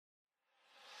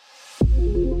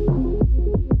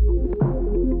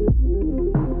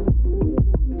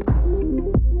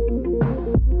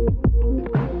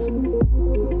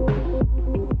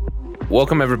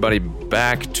Welcome everybody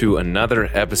back to another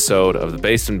episode of the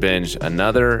Basement Binge,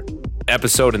 another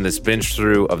episode in this binge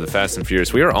through of the Fast and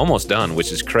Furious. We are almost done, which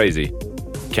is crazy.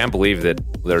 Can't believe that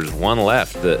there's one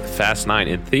left, the Fast 9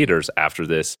 in theaters after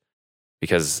this,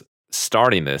 because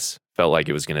starting this felt like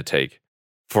it was going to take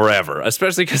forever,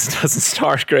 especially because it doesn't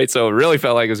start great, so it really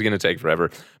felt like it was going to take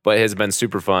forever, but it has been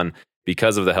super fun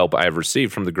because of the help I have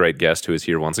received from the great guest who is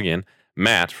here once again,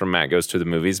 Matt from Matt Goes to the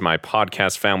Movies, my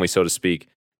podcast family, so to speak.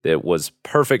 It was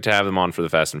perfect to have them on for the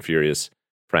Fast and Furious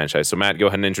franchise. So, Matt, go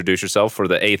ahead and introduce yourself for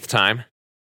the 8th time.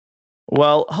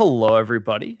 Well, hello,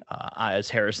 everybody. As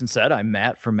Harrison said, I'm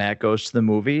Matt from Matt Goes to the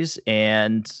Movies.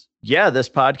 And yeah, this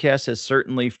podcast has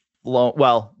certainly flown.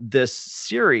 Well, this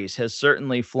series has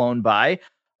certainly flown by.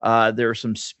 There are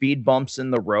some speed bumps in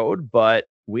the road, but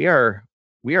we are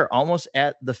almost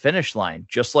at the finish line.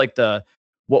 Just like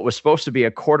what was supposed to be a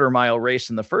quarter-mile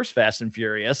race in the first Fast and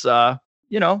Furious.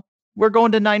 We're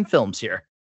going to 9 films here.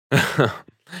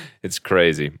 It's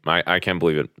crazy. I can't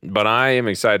believe it. But I am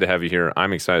excited to have you here.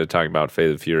 I'm excited to talk about Fate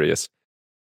of the Furious.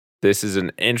 This is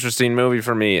an interesting movie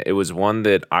for me. It was one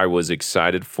that I was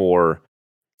excited for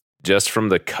just from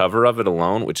the cover of it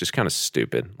alone, which is kind of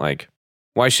stupid. Like,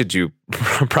 why should you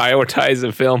prioritize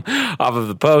a film off of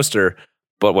the poster?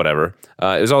 But whatever.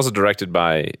 It was also directed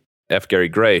by F. Gary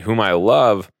Gray, whom I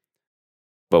love.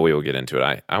 But we will get into it.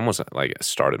 I almost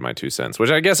started my 2 cents,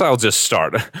 which I guess I'll just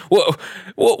start.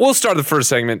 We'll start the first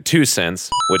segment, 2 cents,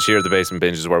 which here at the Basement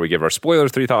Binge is where we give our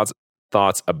spoiler-free thoughts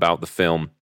about the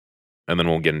film, and then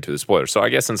we'll get into the spoilers. So I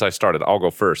guess since I started, I'll go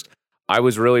first. I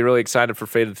was really, really excited for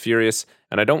Fate of the Furious,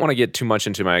 and I don't want to get too much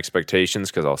into my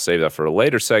expectations because I'll save that for a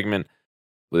later segment,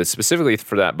 with it specifically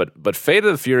for that. But Fate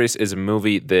of the Furious is a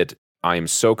movie that I am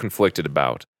so conflicted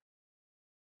about.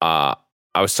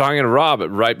 I was talking to Rob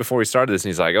right before we started this, and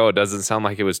he's like, oh, it doesn't sound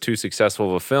like it was too successful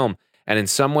of a film. And in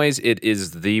some ways, it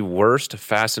is the worst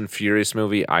Fast and Furious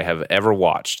movie I have ever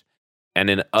watched. And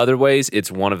in other ways,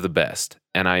 it's one of the best.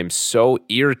 And I am so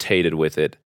irritated with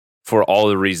it for all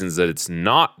the reasons that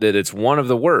it's one of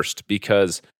the worst,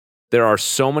 because there are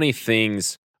so many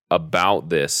things about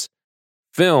this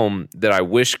film that I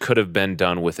wish could have been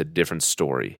done with a different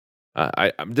story.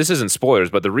 This isn't spoilers,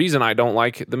 but the reason I don't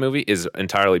like the movie is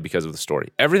entirely because of the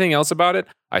story. Everything else about it,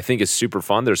 I think, is super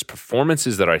fun. There's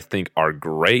performances that I think are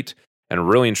great and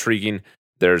really intriguing.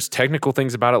 There's technical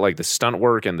things about it, like the stunt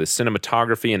work and the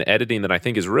cinematography and editing, that I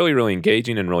think is really, really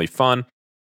engaging and really fun.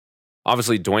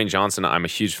 Obviously, Dwayne Johnson, I'm a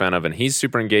huge fan of, and he's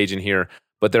super engaging here.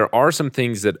 But there are some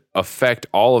things that affect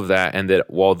all of that, and that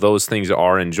while those things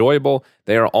are enjoyable,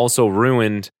 they are also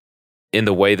ruined in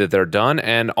the way that they're done,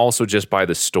 and also just by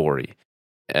the story.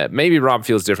 Maybe Rob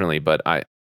feels differently, but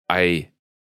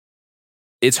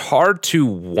it's hard to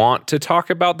want to talk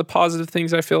about the positive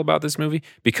things I feel about this movie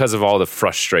because of all the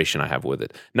frustration I have with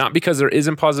it. Not because there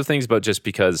isn't positive things, but just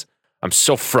because I'm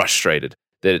so frustrated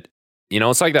that,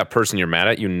 it's like that person you're mad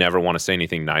at, you never want to say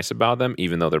anything nice about them,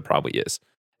 even though there probably is.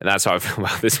 And that's how I feel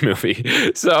about this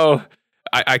movie. So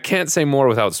I can't say more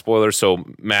without spoilers. So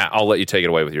Matt, I'll let you take it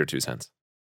away with your 2 cents.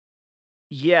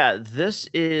 Yeah, this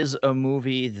is a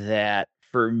movie that,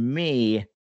 for me,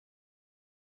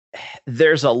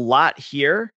 there's a lot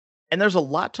here, and there's a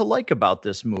lot to like about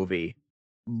this movie.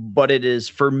 But it is,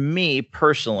 for me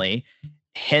personally,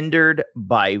 hindered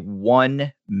by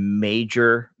one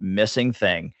major missing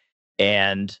thing.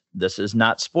 And this is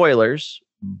not spoilers,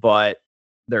 but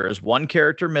there is one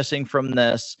character missing from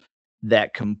this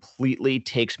that completely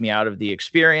takes me out of the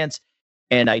experience.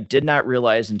 And I did not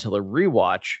realize until a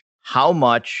rewatch how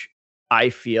much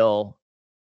I feel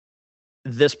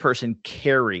this person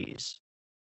carries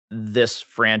this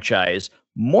franchise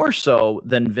more so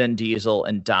than Vin Diesel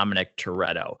and Dominic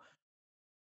Toretto.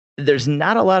 There's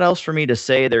not a lot else for me to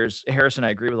say. Harrison, I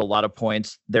agree with a lot of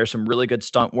points. There's some really good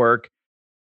stunt work,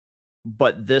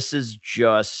 but this is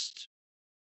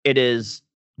it is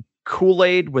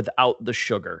Kool-Aid without the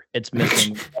sugar. It's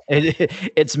missing,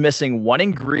 it's missing one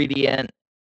ingredient.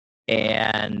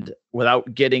 And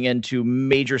without getting into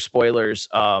major spoilers,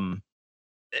 I'm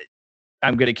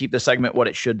going to keep the segment what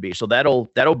it should be. So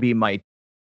that'll be my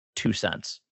 2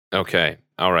 cents. Okay.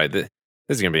 All right. This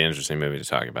is going to be an interesting movie to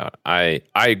talk about. I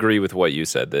agree with what you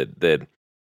said, that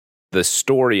the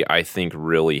story, I think,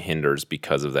 really hinders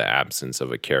because of the absence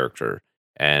of a character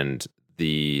and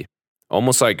the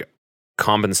almost like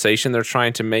compensation they're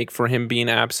trying to make for him being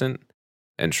absent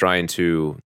and trying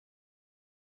to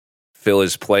fill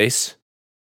his place.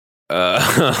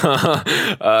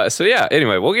 So yeah,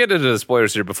 anyway, we'll get into the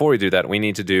spoilers here. Before we do that, we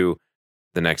need to do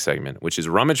the next segment, which is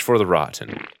Rummage for the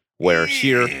Rotten, where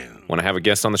here, when I have a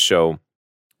guest on the show,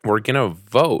 we're going to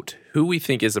vote who we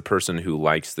think is the person who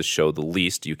likes the show the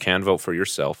least. You can vote for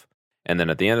yourself. And then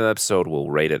at the end of the episode, we'll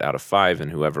rate it out of 5,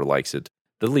 and whoever likes it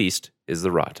the least is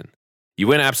the rotten. You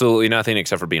win absolutely nothing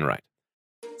except for being right.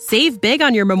 Save big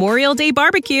on your Memorial Day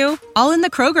barbecue, all in the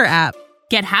Kroger app.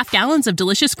 Get half gallons of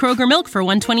delicious Kroger milk for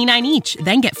 $1.29 each.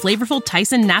 Then get flavorful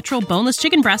Tyson natural boneless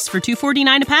chicken breasts for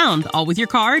 $2.49 a pound, all with your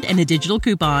card and a digital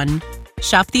coupon.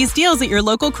 Shop these deals at your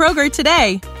local Kroger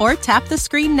today, or tap the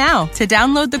screen now to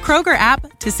download the Kroger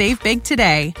app to save big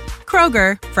today.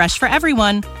 Kroger, fresh for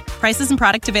everyone. Prices and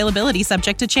product availability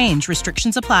subject to change.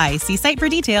 Restrictions apply. See site for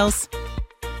details.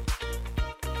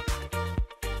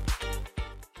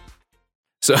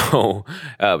 So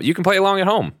you can play along at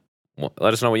home.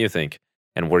 Let us know what you think,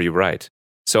 and were you right?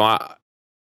 So I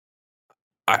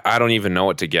don't even know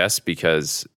what to guess,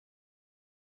 because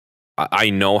I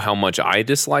know how much I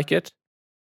dislike it.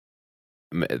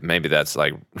 Maybe that's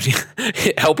like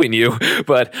helping you,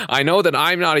 but I know that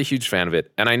I'm not a huge fan of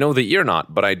it, and I know that you're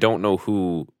not, but I don't know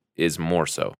who is more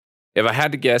so. If I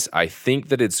had to guess, I think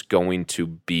that it's going to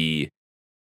be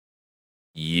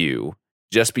you,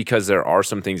 just because there are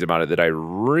some things about it that I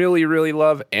really, really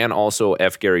love, and also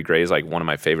F. Gary Gray is like one of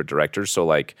my favorite directors, so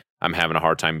like I'm having a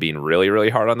hard time being really, really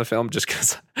hard on the film, just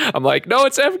because I'm like, no,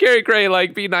 it's F. Gary Gray,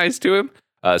 like be nice to him.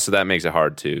 So that makes it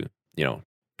hard to,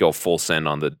 go full send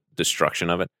on the destruction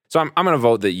of it. So I'm going to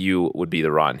vote that you would be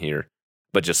the rotten here,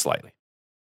 but just slightly.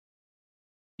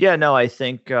 Yeah, no, I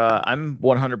think I'm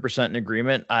 100% in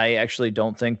agreement. I actually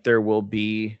don't think there will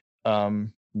be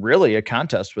really a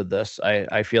contest with this.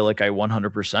 I feel like I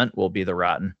 100% will be the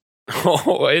rotten.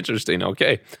 Oh, interesting.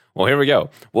 Okay. Well, here we go.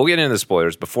 We'll get into the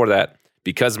spoilers. Before that,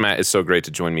 because Matt is so great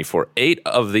to join me for 8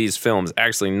 of these films,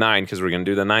 actually 9, because we're going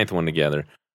to do the 9th one together,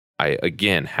 I,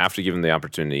 again, have to give him the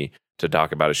opportunity to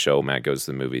talk about a show, Matt Goes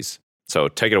to the Movies. So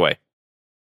take it away.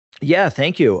 Yeah,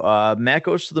 thank you. Matt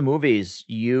Goes to the Movies.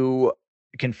 You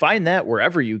can find that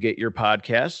wherever you get your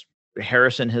podcasts.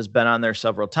 Harrison has been on there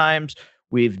several times.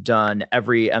 We've done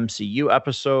every MCU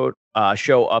episode,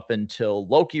 show up until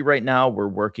Loki right now. We're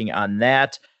working on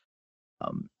that.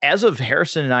 As of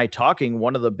Harrison and I talking,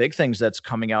 one of the big things that's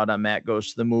coming out on Matt Goes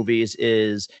to the Movies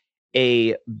is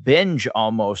a binge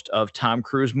almost of Tom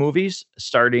Cruise movies,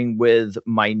 starting with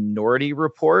Minority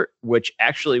Report, which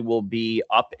actually will be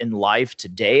up and live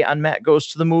today on Matt Goes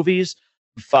to the Movies,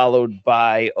 followed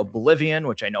by Oblivion,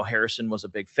 which I know Harrison was a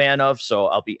big fan of. So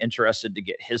I'll be interested to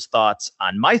get his thoughts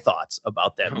on my thoughts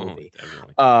about that movie.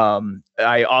 Definitely.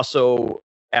 I also,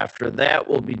 after that,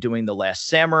 will be doing The Last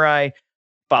Samurai,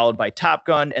 followed by Top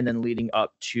Gun, and then leading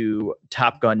up to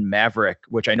Top Gun Maverick,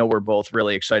 which I know we're both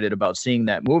really excited about seeing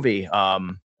that movie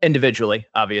individually,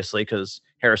 obviously, because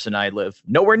Harrison and I live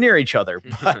nowhere near each other.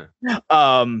 But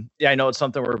I know it's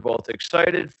something we're both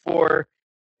excited for.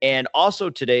 And also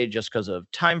today, just because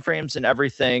of time frames and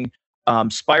everything,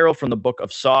 Spiral from the Book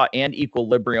of Saw and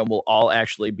Equilibrium will all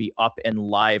actually be up and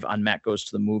live on Matt Goes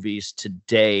to the Movies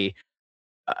today.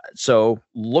 So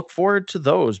look forward to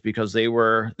those, because they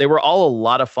were all a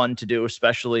lot of fun to do,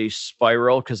 especially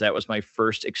Spiral, because that was my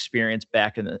first experience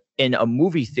back in a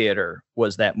movie theater.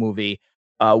 Was that movie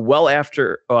well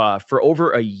after for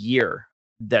over a year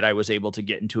that I was able to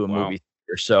get into a movie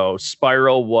theater. So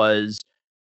Spiral was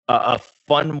a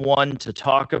fun one to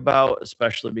talk about,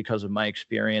 especially because of my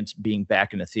experience being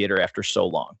back in a theater after so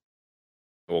long.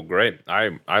 Well, great.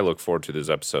 I look forward to those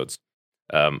episodes.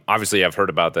 Obviously, I've heard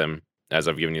about them as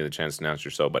I've given you the chance to announce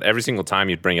your show, but every single time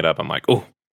you'd bring it up, I'm like, oh,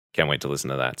 can't wait to listen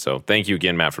to that. So thank you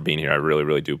again, Matt, for being here. I really,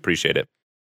 really do appreciate it.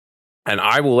 And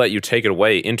I will let you take it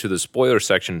away into the spoiler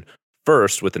section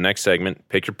first with the next segment,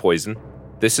 Pick Your Poison.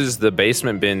 This is the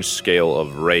Basement Binge scale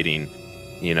of rating.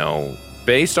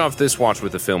 Based off this watch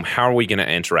with the film, how are we going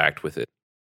to interact with it?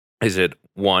 Is it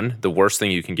 1, the worst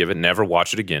thing you can give it, never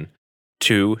watch it again?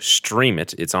 2, stream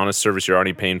it. It's on a service you're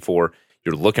already paying for.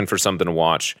 You're looking for something to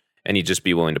watch, and you just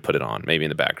be willing to put it on, maybe in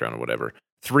the background or whatever.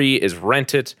 3 is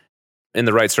rent it. In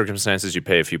the right circumstances, you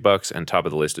pay a few bucks, and top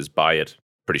of the list is buy it.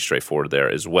 Pretty straightforward there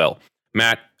as well.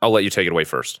 Matt, I'll let you take it away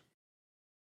first.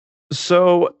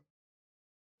 So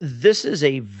this is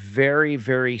a very,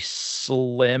 very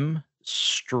slim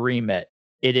stream it.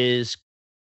 It is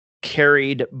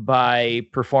carried by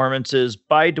performances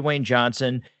by Dwayne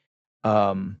Johnson.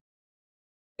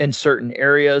 In certain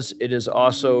areas, it is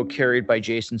also carried by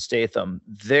Jason Statham.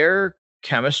 Their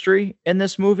chemistry in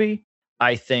this movie,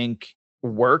 I think,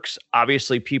 works.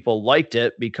 Obviously, people liked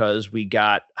it because we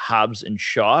got Hobbs and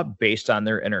Shaw based on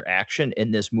their interaction in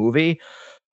this movie.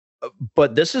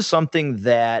 But this is something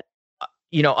that,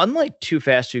 unlike Too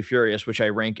Fast, Too Furious, which I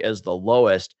rank as the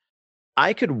lowest,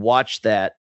 I could watch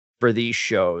that for these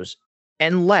shows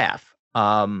and laugh.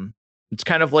 It's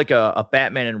kind of like a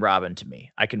Batman and Robin to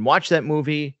me. I can watch that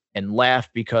movie and laugh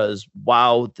because,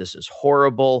 wow, this is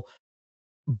horrible,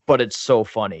 but it's so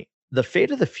funny. The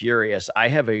Fate of the Furious, I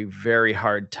have a very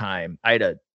hard time. I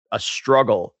had a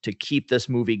struggle to keep this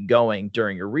movie going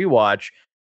during a rewatch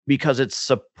because it's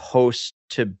supposed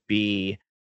to be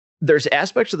there's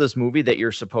aspects of this movie that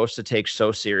you're supposed to take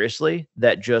so seriously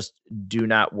that just do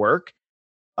not work.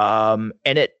 And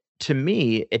it to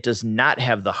me, it does not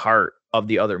have the heart of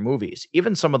the other movies.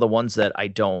 Even some of the ones that I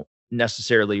don't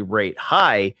necessarily rate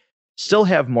high still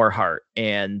have more heart.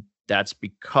 And that's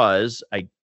because I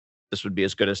this would be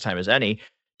as good as time as any.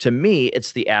 To me,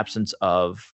 it's the absence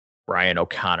of Brian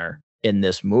O'Connor in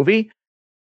this movie.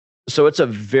 So it's a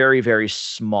very, very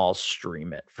small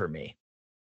stream it for me.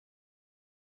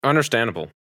 Understandable.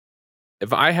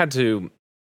 If I had to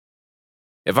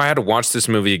watch this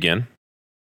movie again,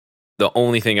 the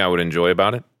only thing I would enjoy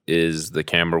about it is the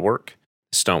camera work,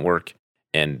 stunt work,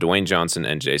 and Dwayne Johnson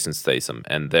and Jason Statham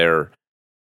and their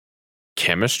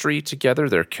chemistry together,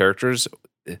 their characters.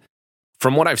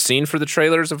 From what I've seen for the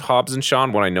trailers of Hobbs and Shaw,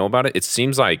 what I know about it, it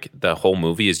seems like the whole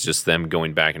movie is just them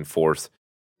going back and forth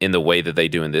in the way that they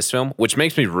do in this film, which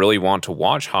makes me really want to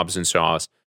watch Hobbs and Shaw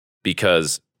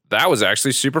because that was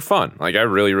actually super fun. Like, I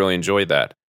really, really enjoyed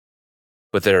that.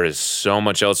 But there is so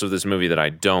much else of this movie that I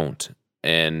don't.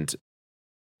 And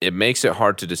it makes it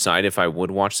hard to decide if I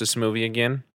would watch this movie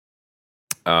again.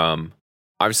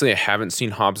 Obviously, I haven't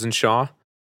seen Hobbs and Shaw,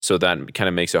 so that kind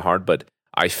of makes it hard. But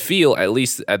I feel, at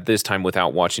least at this time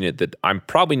without watching it, that I'm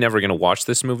probably never going to watch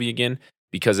this movie again.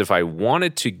 Because if I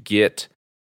wanted to get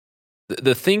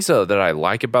the things that I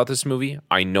like about this movie,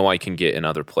 I know I can get in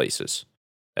other places.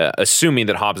 Assuming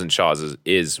that Hobbs and Shaw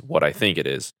is what I think it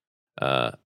is.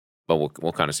 But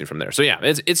we'll kind of see from there. So yeah,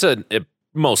 it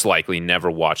most likely never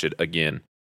watch it again.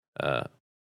 But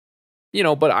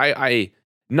I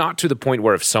not to the point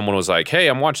where if someone was like, hey,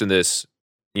 I'm watching this,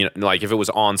 like if it was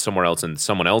on somewhere else and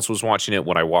someone else was watching it,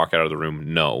 would I walk out of the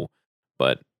room? No,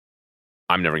 but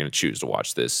I'm never going to choose to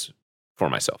watch this for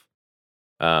myself.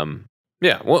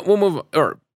 We'll move,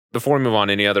 or before we move on,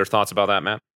 any other thoughts about that,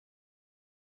 Matt?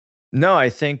 No, I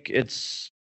think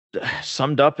it's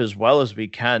summed up as well as we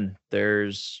can.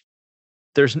 There's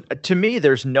to me,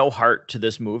 there's no heart to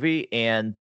this movie,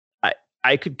 and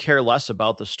I could care less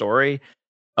about the story,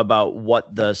 about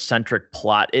what the centric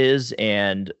plot is,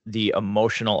 and the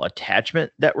emotional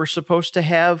attachment that we're supposed to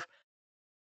have.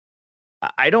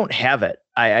 I don't have it.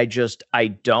 I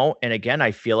don't. And again,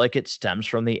 I feel like it stems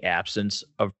from the absence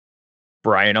of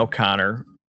Brian O'Connor,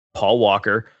 Paul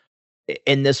Walker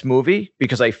in this movie,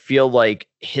 because I feel like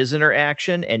his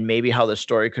interaction and maybe how the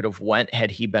story could have went had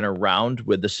he been around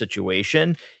with the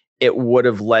situation, it would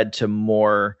have led to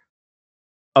more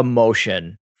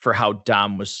emotion for how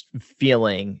Dom was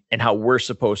feeling and how we're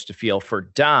supposed to feel for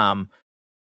Dom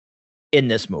in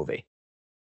this movie.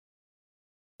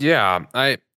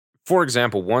 Yeah, for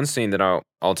example, one scene that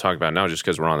I'll talk about now, just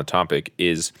because we're on the topic,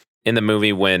 is in the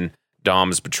movie when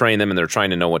Dom's betraying them and they're trying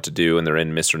to know what to do and they're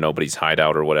in Mr. Nobody's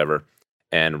hideout or whatever.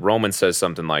 And Roman says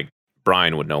something like,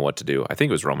 Brian would know what to do. I think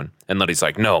it was Roman. And Letty's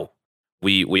like, no,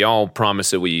 we all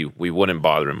promised that we wouldn't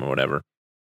bother him or whatever.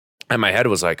 And my head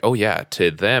was like, oh yeah,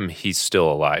 to them, he's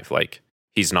still alive. Like,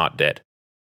 he's not dead.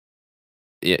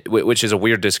 Which is a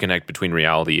weird disconnect between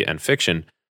reality and fiction.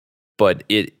 But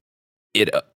it's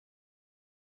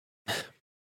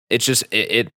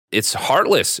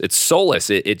heartless. It's soulless.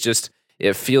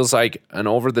 It feels like an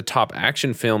over-the-top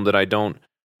action film that I don't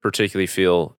particularly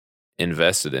feel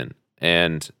invested in.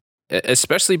 And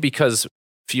especially because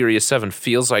Furious 7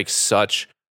 feels like such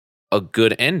a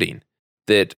good ending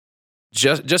that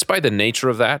just by the nature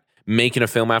of that, making a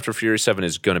film after Furious 7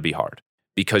 is going to be hard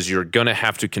because you're going to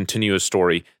have to continue a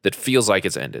story that feels like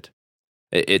it's ended.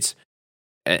 And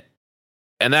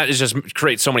that is just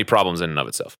creates so many problems in and of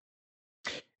itself.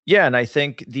 Yeah, and I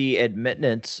think the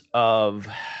admittance of,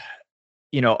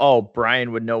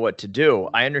 Brian would know what to do.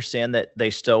 I understand that they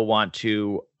still want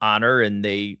to honor and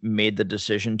they made the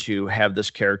decision to have this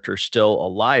character still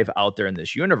alive out there in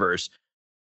this universe.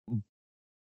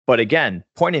 But again,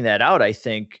 pointing that out, I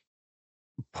think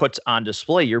puts on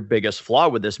display your biggest flaw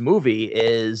with this movie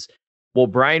is, well,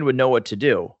 Brian would know what to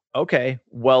do. Okay,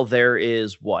 well, there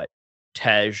is what?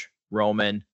 Tej,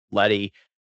 Roman, Letty.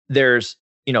 There's,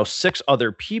 6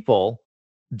 other people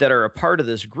that are a part of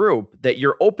this group that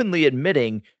you're openly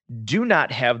admitting do not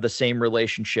have the same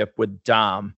relationship with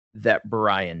Dom that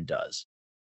Brian does.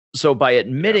 So by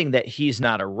admitting that he's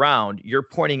not around, you're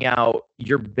pointing out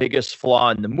your biggest flaw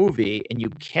in the movie, and you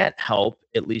can't help,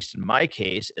 at least in my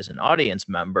case, as an audience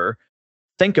member,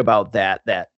 think about that,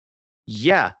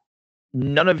 yeah,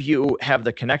 none of you have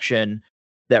the connection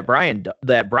that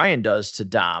Brian does to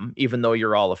Dom, even though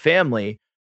you're all a family.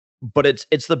 But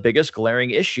it's the biggest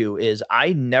glaring issue is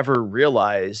I never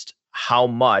realized how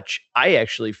much I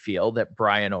actually feel that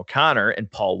Brian O'Connor and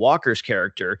Paul Walker's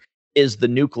character is the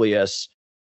nucleus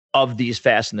of these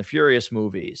Fast and the Furious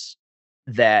movies.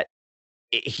 That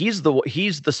he's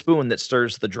the spoon that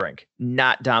stirs the drink,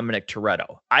 not Dominic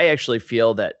Toretto. I actually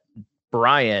feel that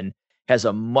Brian has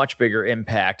a much bigger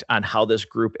impact on how this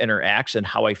group interacts and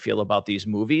how I feel about these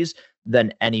movies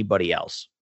than anybody else.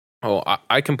 Oh,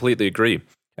 I completely agree.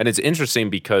 And it's interesting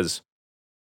because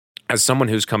as someone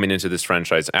who's coming into this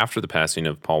franchise after the passing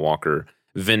of Paul Walker,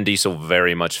 Vin Diesel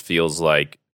very much feels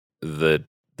like the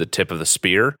tip of the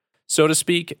spear, so to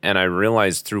speak. And I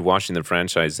realized through watching the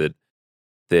franchise that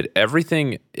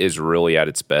everything is really at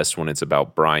its best when it's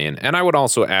about Brian. And I would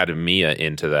also add Mia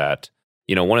into that.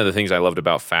 You know, one of the things I loved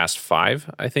about Fast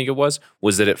 5, I think it was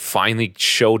that it finally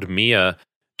showed Mia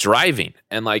driving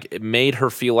and like it made her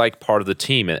feel like part of the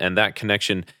team. And that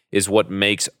connection is what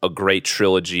makes a great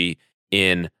trilogy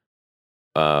in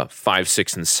 5,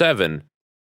 6, and 7.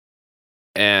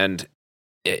 And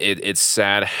it's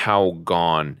sad how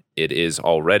gone it is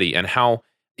already, and how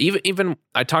even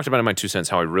I talked about in my 2 cents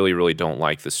how I really, really don't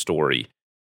like the story.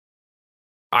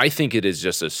 I think it is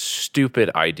just a stupid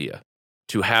idea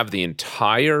to have the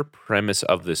entire premise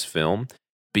of this film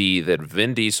be that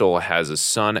Vin Diesel has a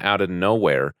son out of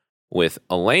nowhere with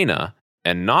Elena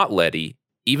and not Letty,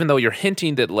 even though you're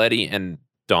hinting that Letty and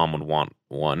Dom would want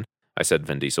one. I said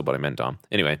Vin Diesel, but I meant Dom.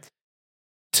 Anyway,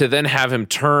 to then have him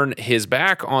turn his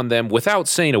back on them without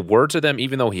saying a word to them,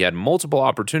 even though he had multiple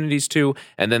opportunities to,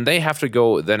 and then they have to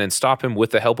go then and stop him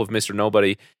with the help of Mr.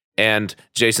 Nobody and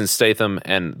Jason Statham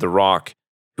and The Rock,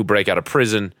 who break out of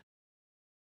prison.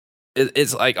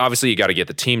 It's like, obviously you got to get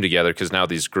the team together because now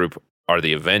these group are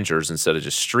the Avengers instead of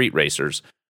just street racers.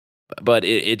 But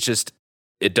it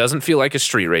doesn't feel like a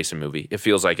street racing movie. It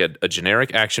feels like a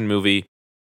generic action movie,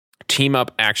 team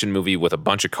up action movie with a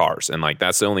bunch of cars. And like,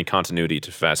 that's the only continuity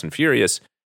to Fast and Furious.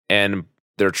 And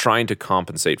they're trying to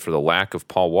compensate for the lack of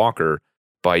Paul Walker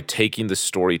by taking the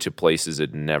story to places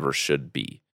it never should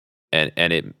be. And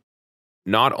it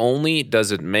not only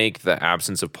does it make the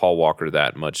absence of Paul Walker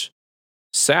that much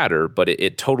sadder, but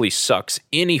it totally sucks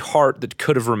any heart that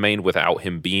could have remained without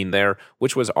him being there,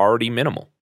 which was already minimal.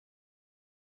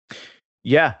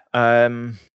 Yeah.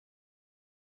 I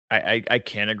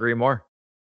can't agree more.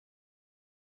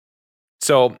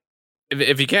 So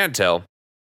if you can't tell,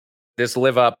 this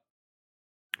Live Up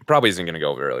probably isn't going to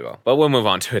go very well, but we'll move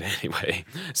on to it anyway.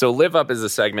 So Live Up is a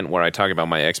segment where I talk about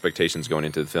my expectations going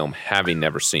into the film, having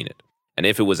never seen it, and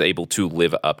if it was able to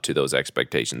live up to those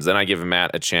expectations. Then I give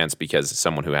Matt a chance, because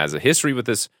someone who has a history with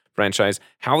this franchise,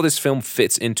 how this film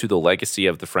fits into the legacy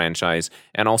of the franchise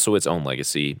and also its own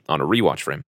legacy on a rewatch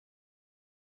for him.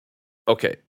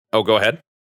 Okay. Oh, go ahead.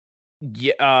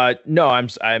 Yeah. No, I'm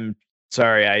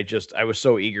sorry. I was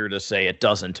so eager to say it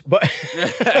doesn't, but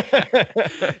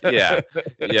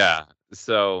yeah.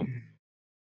 So,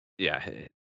 yeah.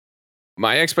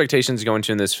 My expectations going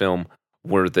into this film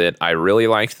were that I really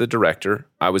liked the director.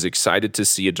 I was excited to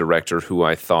see a director who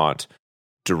I thought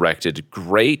directed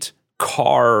great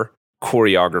car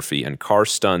choreography and car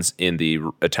stunts in the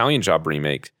Italian Job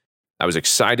remake. I was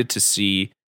excited to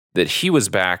see that he was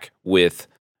back with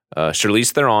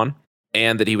Charlize Theron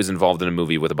and that he was involved in a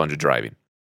movie with a bunch of driving.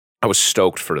 I was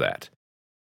stoked for that.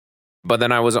 But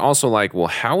then I was also like, well,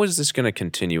 how is this going to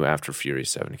continue after Fury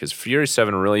 7? Because Fury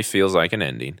 7 really feels like an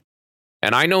ending.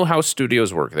 And I know how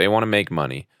studios work. They want to make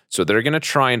money. So they're going to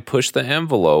try and push the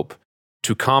envelope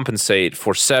to compensate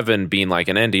for 7 being like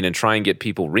an ending and try and get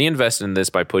people reinvested in this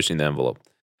by pushing the envelope.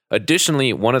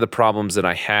 Additionally, one of the problems that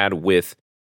I had with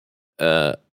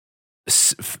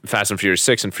Fast and Furious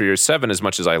 6 and Furious 7, as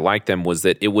much as I liked them, was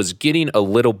that it was getting a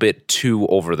little bit too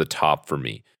over the top for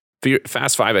me.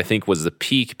 Fast 5, I think, was the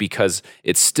peak because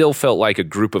it still felt like a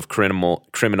group of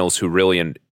criminals who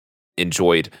really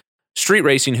enjoyed street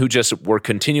racing, who just were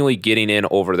continually getting in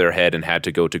over their head and had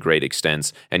to go to great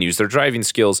extents and use their driving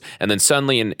skills. And then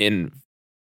suddenly in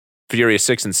Furious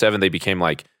 6 and 7, they became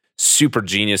like super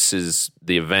geniuses,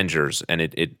 the Avengers, and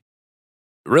it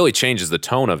really changes the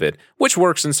tone of it, which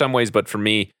works in some ways, but for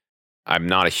me, I'm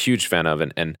not a huge fan of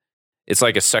it. And it's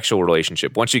like a sexual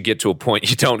relationship. Once you get to a point,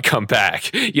 you don't come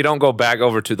back. You don't go back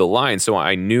over to the line. So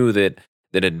I knew that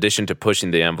in addition to pushing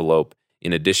the envelope,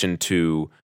 in addition to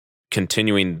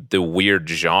continuing the weird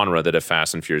genre that a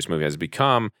Fast and Furious movie has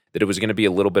become, that it was going to be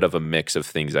a little bit of a mix of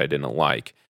things I didn't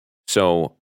like.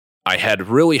 So I had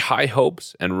really high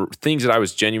hopes and things that I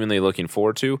was genuinely looking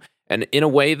forward to. And in a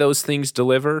way, those things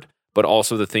delivered, but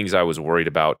also the things I was worried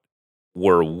about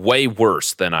were way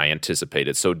worse than I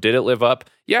anticipated. So did it live up?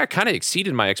 Yeah, it kind of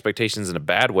exceeded my expectations in a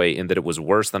bad way in that it was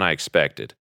worse than I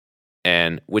expected.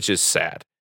 And which is sad.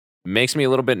 Makes me a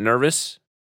little bit nervous,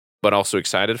 but also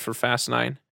excited for Fast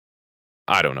 9.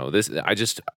 I don't know.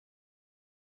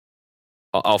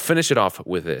 I'll finish it off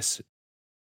with this.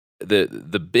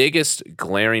 The biggest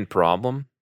glaring problem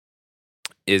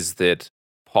is that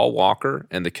Paul Walker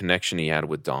and the connection he had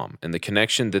with Dom and the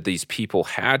connection that these people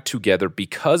had together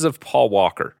because of Paul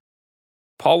Walker.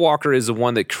 Paul Walker is the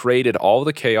one that created all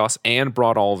the chaos and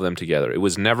brought all of them together. It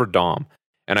was never Dom.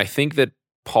 And I think that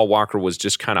Paul Walker was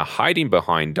just kind of hiding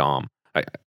behind Dom.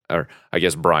 I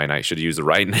guess Brian, I should use the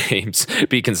right names,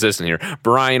 be consistent here.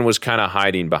 Brian was kind of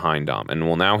hiding behind Dom. And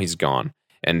well, now he's gone.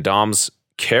 And Dom's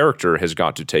character has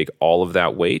got to take all of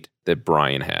that weight that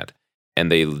Brian had.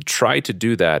 And they tried to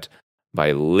do that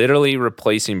by literally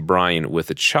replacing Brian with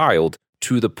a child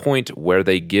to the point where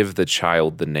they give the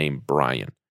child the name Brian.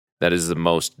 That is the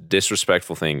most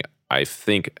disrespectful thing I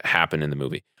think happened in the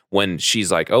movie. When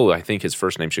she's like, oh, I think his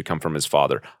first name should come from his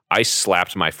father. I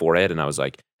slapped my forehead and I was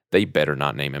like, they better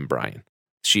not name him Brian.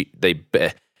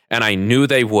 And I knew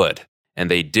they would, and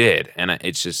they did. And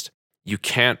it's just, you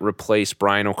can't replace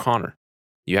Brian O'Connor.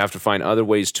 You have to find other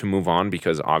ways to move on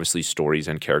because obviously stories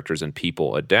and characters and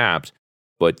people adapt,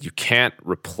 but you can't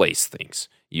replace things.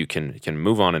 You can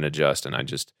move on and adjust. And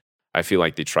I feel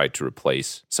like they tried to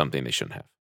replace something they shouldn't have.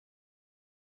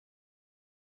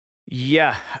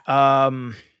 Yeah.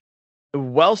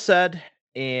 Well said.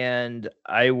 And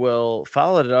I will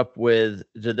follow it up with,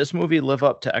 did this movie live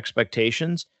up to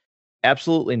expectations?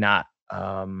 Absolutely not.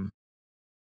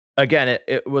 Again,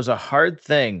 it was a hard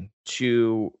thing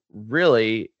to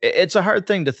really, it's a hard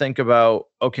thing to think about,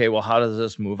 okay, well, how does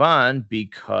this move on?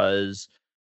 Because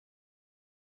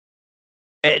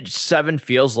 7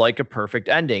 feels like a perfect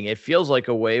ending. It feels like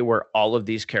a way where all of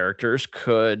these characters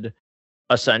could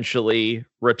essentially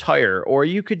retire, or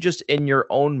you could just in your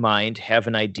own mind have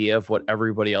an idea of what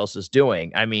everybody else is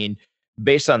doing. I mean,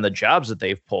 based on the jobs that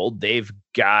they've pulled, they've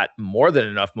got more than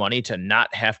enough money to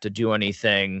not have to do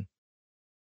anything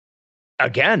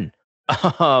again.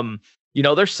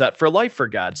 They're set for life, for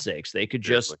God's sakes. They could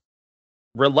just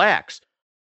relax.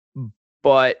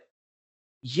 But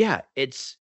yeah,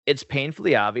 it's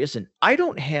painfully obvious, and I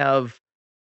don't have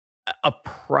a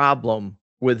problem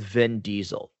with Vin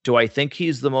Diesel. Do I think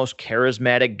he's the most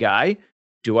charismatic guy?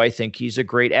 Do I think he's a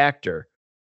great actor?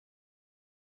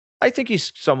 I think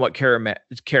he's somewhat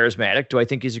charismatic. Do I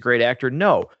think he's a great actor?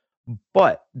 No.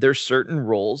 But there's certain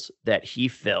roles that he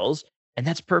fills, and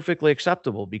that's perfectly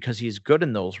acceptable because he's good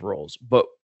in those roles. But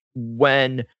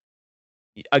when,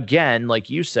 again, like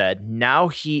you said, now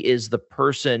he is the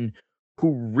person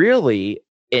who really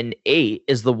in 8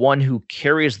 is the one who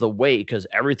carries the weight because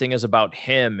everything is about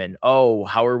him. And, oh,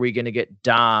 how are we going to get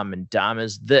Dom? And Dom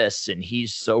is this, and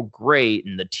he's so great.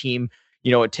 And the team,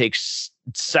 it takes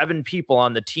 7 people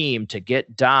on the team to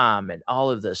get Dom and all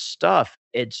of this stuff.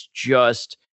 It's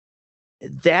just,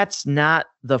 that's not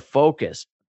the focus.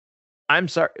 I'm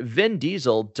sorry. Vin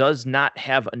Diesel does not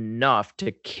have enough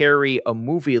to carry a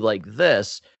movie like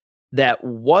this that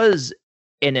was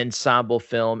an ensemble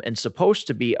film and supposed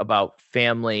to be about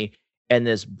family and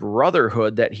this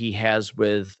brotherhood that he has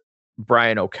with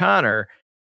Brian O'Connor.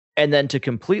 And then to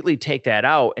completely take that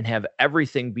out and have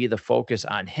everything be the focus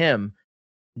on him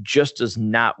just does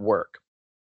not work.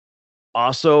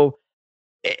 Also,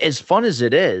 as fun as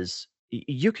it is,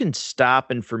 you can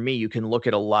stop, and for me, you can look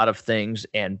at a lot of things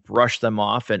and brush them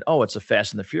off and, oh, it's a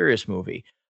Fast and the Furious movie.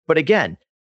 But again,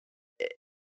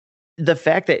 the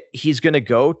fact that he's going to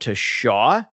go to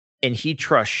Shaw and he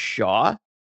trusts Shaw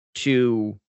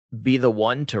to be the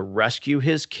one to rescue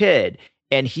his kid,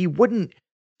 and he wouldn't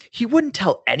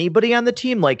tell anybody on the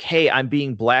team, like, hey, I'm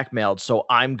being blackmailed, so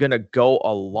I'm going to go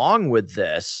along with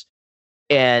this.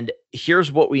 And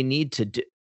here's what we need to do.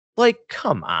 Like,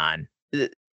 come on.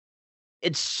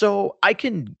 It's so, I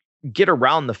can get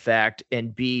around the fact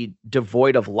and be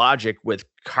devoid of logic with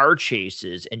car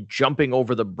chases and jumping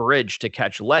over the bridge to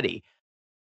catch Letty.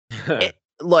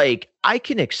 I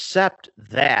can accept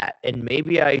that, and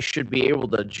maybe I should be able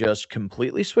to just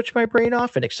completely switch my brain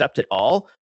off and accept it all.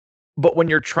 But when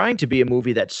you're trying to be a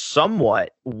movie that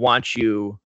somewhat wants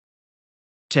you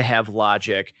to have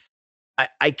logic,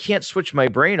 I can't switch my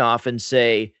brain off and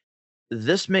say,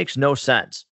 this makes no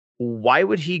sense. Why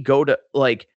would he go to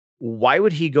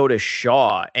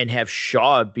Shaw and have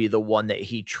Shaw be the one that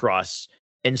he trusts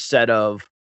instead of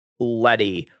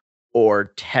Letty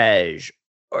or Tej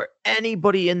or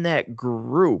anybody in that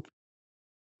group?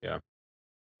 Yeah.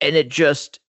 And it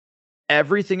just,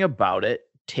 everything about it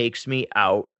takes me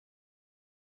out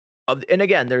And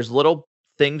again, there's little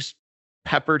things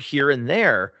peppered here and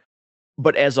there,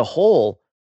 but as a whole,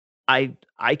 I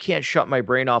can't shut my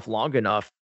brain off long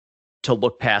enough to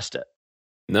look past it.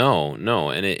 No,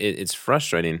 and it's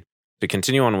frustrating. To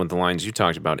continue on with the lines you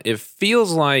talked about, it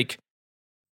feels like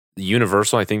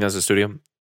Universal, I think that's the studio,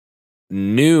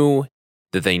 knew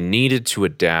that they needed to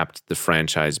adapt the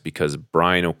franchise because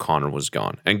Brian O'Connor was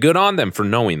gone. And good on them for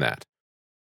knowing that.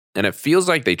 And it feels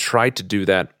like they tried to do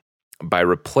that by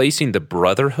replacing the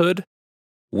Brotherhood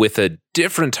with a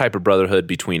different type of Brotherhood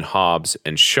between Hobbs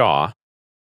and Shaw.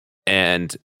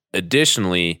 And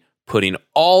additionally, putting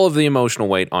all of the emotional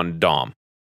weight on Dom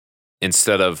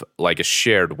instead of like a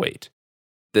shared weight.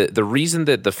 The reason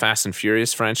that the Fast and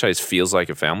Furious franchise feels like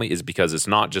a family is because it's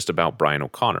not just about Brian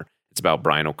O'Connor. It's about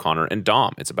Brian O'Connor and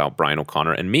Dom. It's about Brian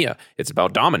O'Connor and Mia. It's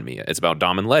about Dom and Mia. It's about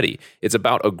Dom and Letty. It's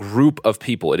about a group of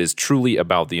people. It is truly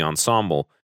about the ensemble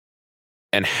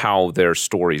and how their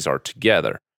stories are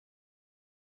together.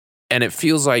 And it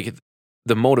feels like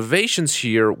the motivations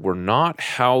here were not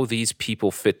how these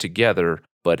people fit together,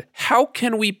 but how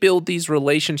can we build these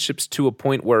relationships to a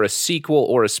point where a sequel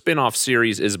or a spin-off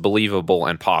series is believable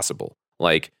and possible?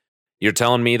 Like, you're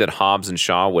telling me that Hobbs and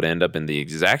Shaw would end up in the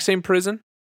exact same prison?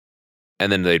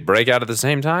 And then they'd break out at the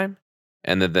same time?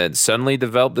 And then they'd suddenly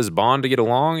develop this bond to get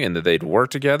along and that they'd work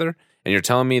together? And you're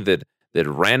telling me that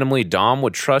randomly Dom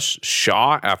would trust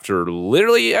Shaw after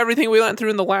literally everything we went through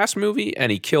in the last movie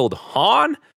and he killed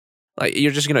Han? Like,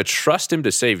 you're just going to trust him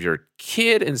to save your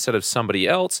kid instead of somebody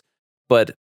else?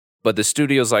 But the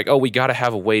studio's like, oh, we got to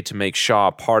have a way to make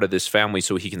Shaw part of this family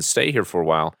so he can stay here for a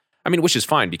while. I mean, which is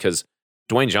fine because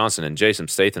Dwayne Johnson and Jason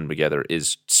Statham together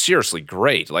is seriously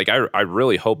great. Like, I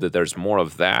really hope that there's more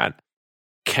of that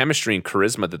chemistry and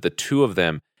charisma that the two of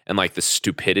them and like the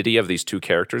stupidity of these two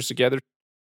characters together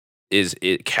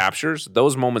it captures.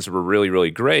 Those moments were really,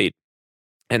 really great.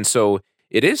 And so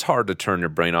it is hard to turn your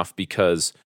brain off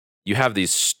because you have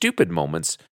these stupid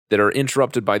moments that are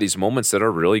interrupted by these moments that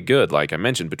are really good. Like I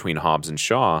mentioned, between Hobbs and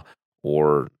Shaw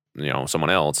or, someone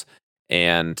else.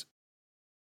 And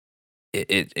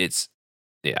it's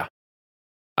yeah.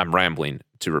 I'm rambling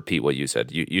to repeat what you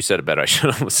said. You said it better. I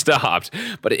should have stopped.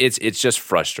 But it's just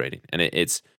frustrating. And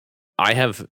I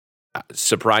have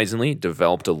surprisingly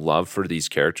developed a love for these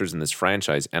characters in this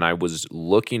franchise. And I was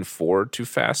looking forward to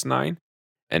Fast 9.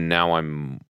 And now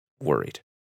I'm worried.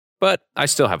 But I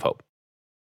still have hope.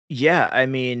 Yeah, I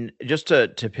mean, just to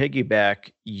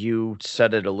piggyback, you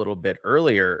said it a little bit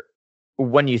earlier.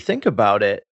 When you think about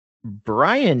it,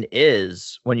 Brian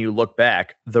is, when you look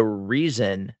back, the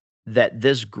reason that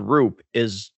this group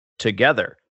is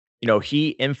together. He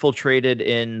infiltrated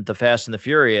in the Fast and the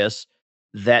Furious,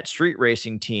 that street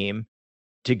racing team,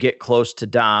 to get close to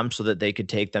Dom so that they could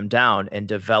take them down, and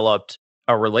developed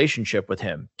a relationship with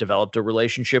him, developed a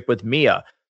relationship with Mia.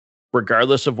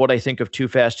 Regardless of what I think of Too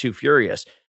Fast, Too Furious,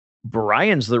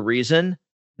 Brian's the reason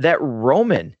that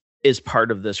Roman is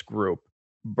part of this group.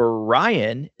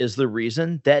 Brian is the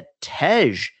reason that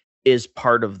Tej is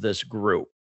part of this group.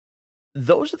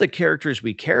 Those are the characters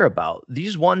we care about.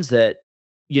 These ones that,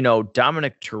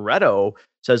 Dominic Toretto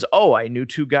says, oh, I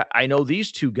know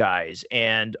these two guys.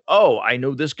 And, oh, I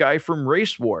know this guy from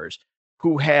Race Wars,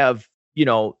 who have,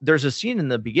 there's a scene in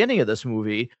the beginning of this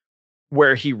movie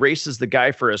where he races the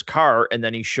guy for his car, and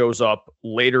then he shows up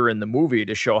later in the movie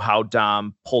to show how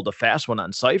Dom pulled a fast one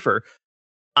on Cypher.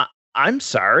 I'm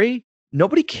sorry.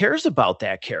 Nobody cares about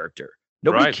that character.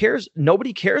 Nobody cares.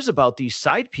 Nobody cares about these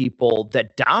side people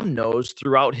that Dom knows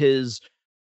throughout his,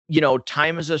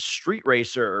 time as a street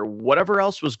racer or whatever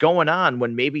else was going on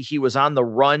when maybe he was on the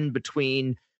run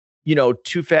between,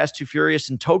 Too Fast, Too Furious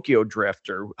and Tokyo Drift,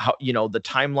 or how, the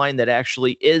timeline that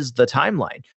actually is the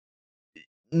timeline.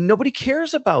 Nobody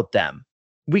cares about them.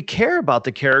 We care about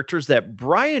the characters that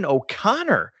Brian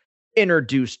O'Connor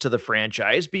introduced to the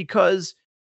franchise because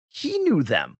he knew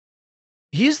them.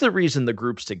 He's the reason the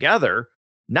group's together,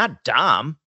 not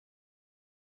Dom.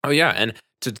 Oh yeah, and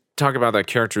to talk about that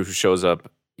character who shows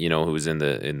up, who was in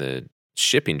the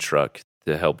shipping truck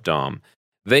to help Dom,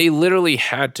 they literally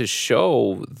had to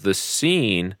show the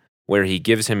scene where he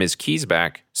gives him his keys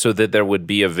back so that there would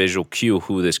be a visual cue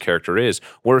who this character is.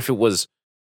 Or if it was,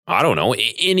 I don't know,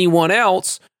 anyone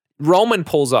else, Roman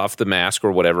pulls off the mask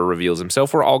or whatever, reveals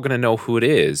himself, we're all going to know who it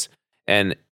is.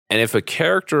 And if a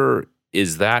character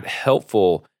is that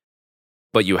helpful,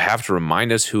 but you have to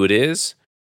remind us who it is,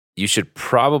 you should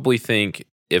probably think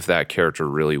if that character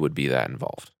really would be that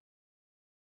involved.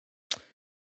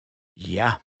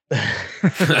 Yeah.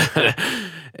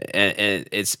 and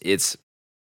it's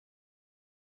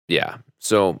yeah.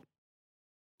 So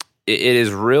it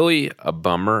is really a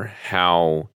bummer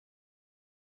how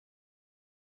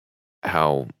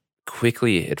how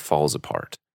quickly it falls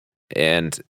apart.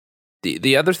 And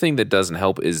the other thing that doesn't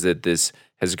help is that this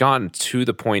has gotten to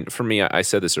the point, for me, I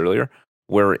said this earlier,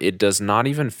 where it does not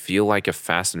even feel like a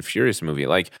Fast and Furious movie.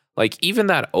 Like even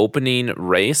that opening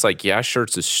race, like, yeah, sure,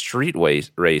 it's a street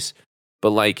race, but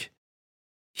like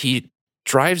he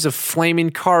drives a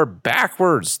flaming car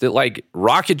backwards that like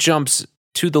rocket jumps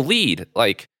to the lead.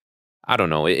 Like, I don't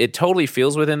know. It totally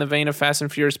feels within the vein of Fast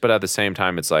and Furious, but at the same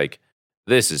time, it's like,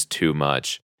 this is too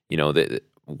much. You know,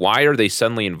 why are they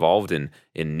suddenly involved in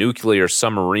nuclear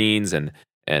submarines and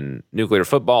nuclear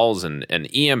footballs and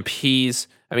EMPs?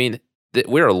 I mean,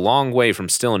 we're a long way from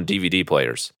still in DVD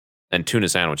players and tuna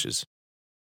sandwiches.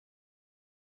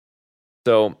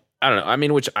 So I don't know. I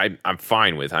mean, which I'm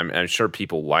fine with. I'm sure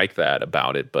people like that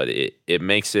about it, but it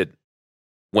makes it,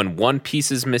 when one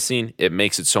piece is missing, it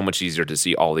makes it so much easier to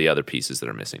see all the other pieces that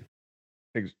are missing.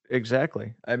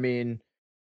 Exactly. I mean,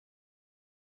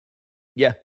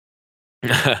 yeah.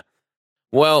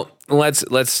 Well,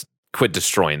 let's quit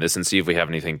destroying this and see if we have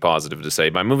anything positive to say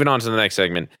by moving on to the next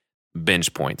segment.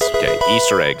 Binge points. Okay,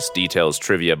 Easter eggs, details,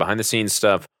 trivia, behind the scenes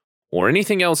stuff, or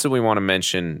anything else that we want to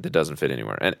mention that doesn't fit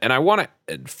anywhere. And I want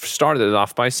to start it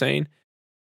off by saying,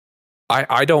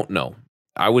 I don't know.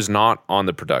 I was not on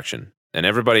the production, and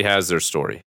everybody has their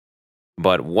story.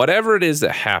 But whatever it is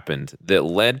that happened that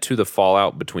led to the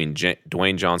fallout between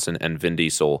Dwayne Johnson and Vin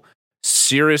Diesel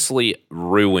seriously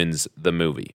ruins the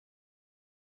movie.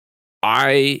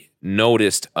 I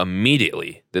noticed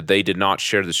immediately that they did not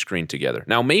share the screen together.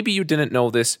 Now, maybe you didn't know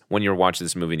this when you were watching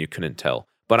this movie and you couldn't tell,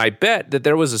 but I bet that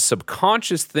there was a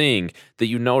subconscious thing that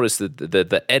you noticed, that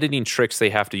the editing tricks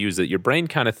they have to use, that your brain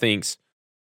kind of thinks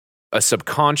a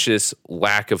subconscious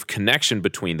lack of connection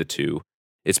between the two.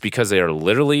 It's because they are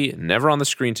literally never on the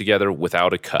screen together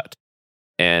without a cut.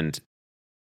 And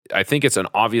I think it's an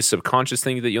obvious subconscious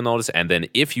thing that you'll notice. And then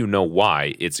if you know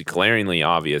why, it's glaringly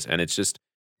obvious, and it's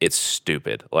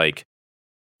stupid. Like,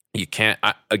 you can't,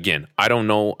 I don't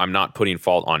know. I'm not putting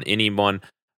fault on anyone.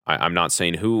 I'm not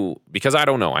saying who, because I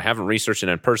don't know. I haven't researched it,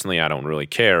 and personally, I don't really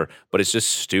care. But it's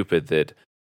just stupid that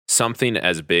something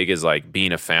as big as like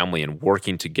being a family and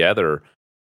working together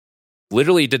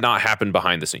literally did not happen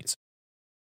behind the scenes.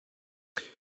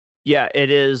 Yeah, it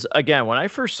is. Again, when I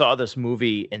first saw this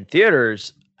movie in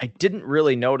theaters, I didn't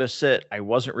really notice it. I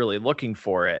wasn't really looking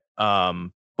for it.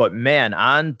 But man,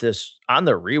 on the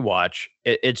rewatch,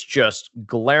 it's just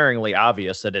glaringly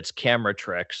obvious that it's camera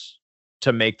tricks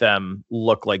to make them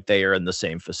look like they are in the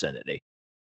same vicinity.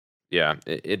 Yeah,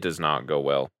 it does not go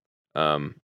well.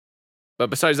 But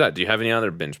besides that, do you have any other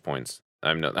binge points?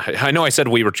 I know I said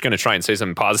we were going to try and say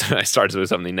something positive. I started with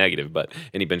something negative, but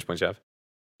any binge points you have?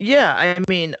 Yeah, I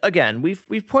mean, again,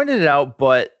 we've pointed it out,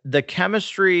 but the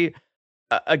chemistry,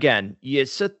 again, you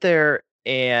sit there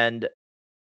and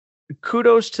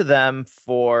kudos to them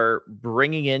for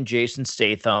bringing in Jason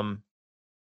Statham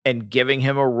and giving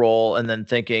him a role, and then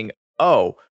thinking,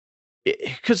 oh,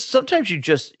 because sometimes you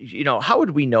just, how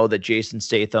would we know that Jason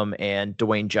Statham and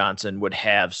Dwayne Johnson would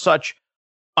have such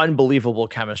unbelievable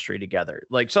chemistry together?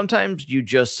 Like, sometimes you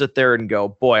just sit there and go,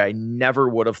 boy, I never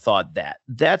would have thought that.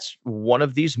 That's one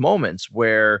of these moments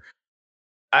where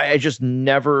I just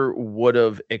never would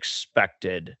have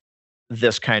expected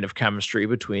this kind of chemistry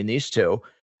between these two.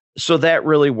 So that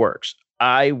really works.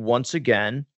 Once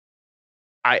again,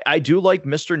 I do like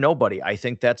Mr. Nobody. I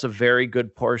think that's a very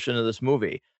good portion of this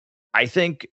movie. I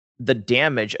think the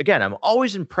damage, again, I'm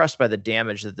always impressed by the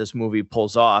damage that this movie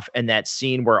pulls off, and that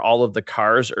scene where all of the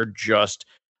cars are just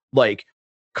like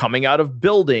coming out of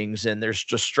buildings and there's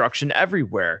destruction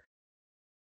everywhere.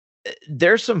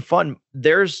 There's some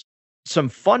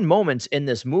fun moments in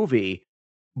this movie,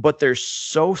 but they're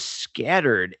so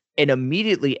scattered. And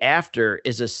immediately after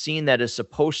is a scene that is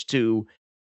supposed to,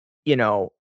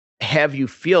 have you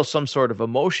feel some sort of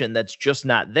emotion that's just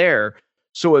not there.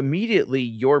 So immediately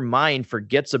your mind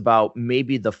forgets about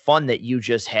maybe the fun that you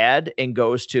just had and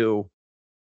goes to,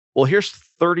 well, here's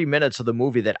 30 minutes of the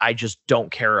movie that I just don't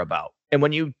care about. And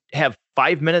when you have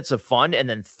 5 minutes of fun and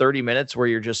then 30 minutes where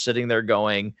you're just sitting there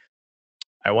going,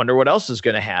 I wonder what else is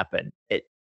going to happen.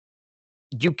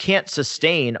 You can't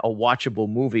sustain a watchable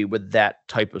movie with that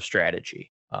type of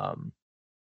strategy.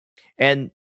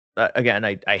 And again,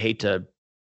 I hate to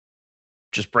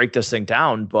just break this thing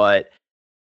down, but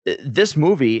this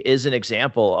movie is an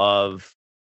example of,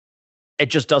 it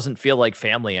just doesn't feel like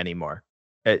family anymore.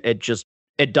 It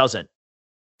doesn't.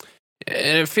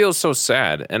 And it feels so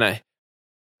sad. And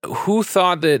who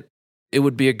thought that it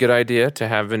would be a good idea to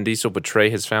have Vin Diesel betray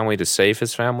his family to save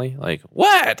his family? Like,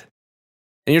 what?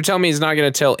 And you're telling me he's not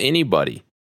going to tell anybody.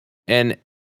 And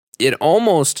it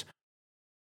almost,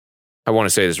 I want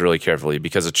to say this really carefully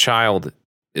because a child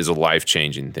is a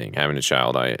life-changing thing. Having a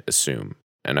child, I assume.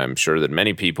 And I'm sure that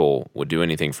many people would do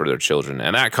anything for their children,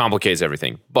 and that complicates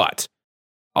everything. But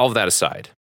all of that aside,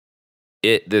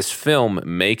 this film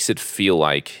makes it feel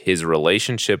like his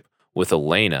relationship with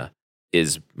Elena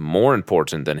is more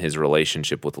important than his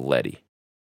relationship with Letty.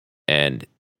 And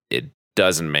it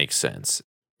doesn't make sense.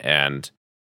 And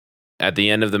at the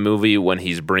end of the movie, when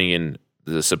he's bringing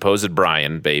the supposed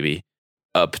Brian baby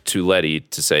up to Letty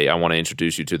to say, I want to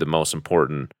introduce you to the most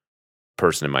important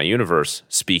person in my universe,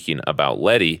 speaking about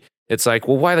Letty, it's like,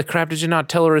 well, why the crap did you not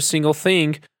tell her a single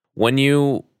thing when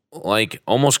you like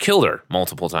almost killed her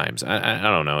multiple times? I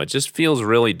don't know. It just feels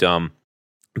really dumb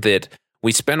that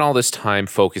we spend all this time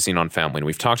focusing on family. And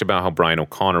we've talked about how Brian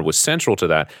O'Connor was central to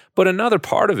that. But another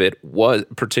part of it was,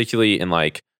 particularly in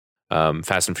like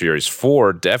Fast and Furious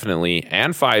 4, definitely,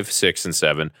 and 5, 6, and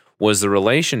 7, was the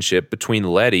relationship between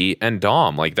Letty and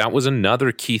Dom. Like, that was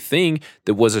another key thing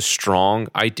that was a strong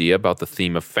idea about the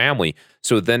theme of family.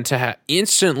 So then to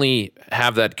instantly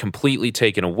have that completely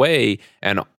taken away,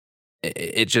 and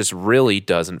it just really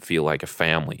doesn't feel like a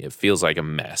family. It feels like a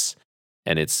mess.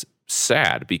 And it's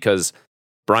sad because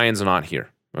Brian's not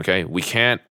here, okay? We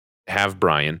can't have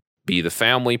Brian be the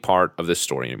family part of this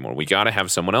story anymore. We got to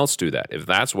have someone else do that. If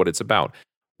that's what it's about,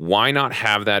 why not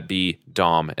have that be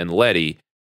Dom and Letty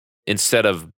instead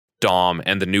of Dom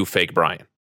and the new fake Brian?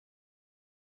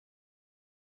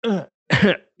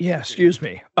 Yeah, excuse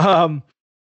me.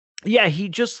 Yeah, he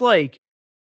just like,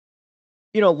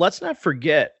 let's not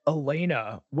forget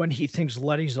Elena when he thinks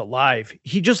Letty's alive.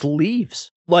 He just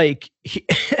leaves. Like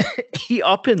he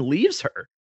up and leaves her.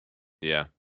 Yeah.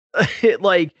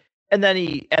 Like, and then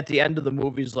he at the end of the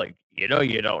movie is like, you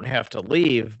don't have to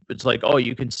leave. It's like, oh,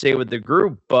 you can stay with the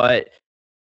group, but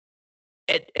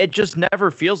it just never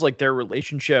feels like their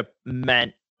relationship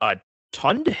meant a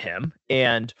ton to him.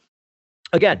 And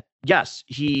again, yes,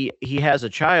 he has a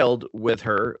child with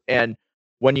her, and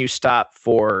when you stop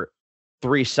for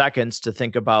 3 seconds to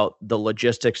think about the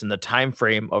logistics and the time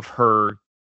frame of her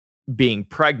being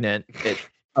pregnant, it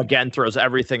again throws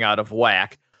everything out of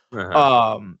whack.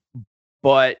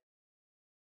 But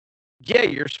yeah,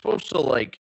 you're supposed to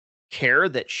like care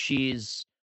that she's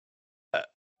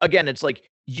again, it's like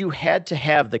you had to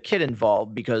have the kid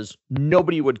involved because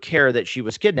nobody would care that she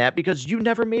was kidnapped because you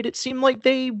never made it seem like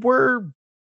they were,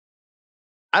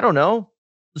 I don't know,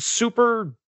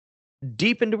 super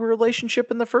deep into a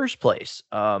relationship in the first place.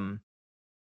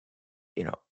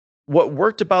 What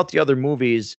worked about the other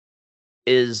movies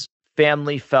is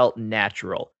family felt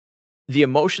natural. The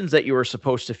emotions that you were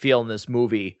supposed to feel in this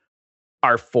movie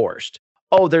are forced.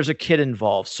 Oh, there's a kid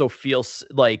involved, so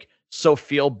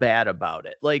feel bad about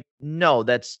it. Like, no,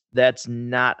 that's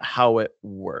not how it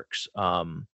works.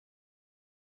 And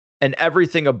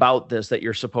everything about this that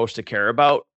you're supposed to care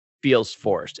about feels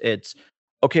forced. It's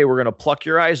okay, we're going to pluck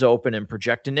your eyes open and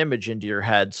project an image into your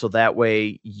head so that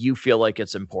way you feel like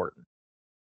it's important.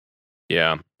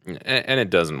 Yeah, and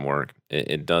it doesn't work.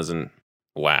 It doesn't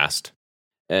last.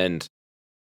 And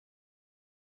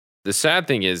the sad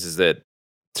thing is that,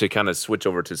 to kind of switch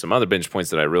over to some other binge points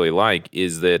that I really like,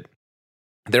 is that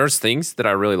there's things that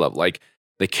I really love. Like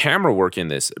the camera work in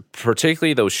this,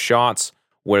 particularly those shots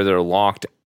where they're locked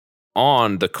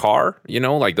on the car,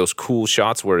 like those cool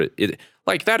shots where it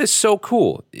like that is so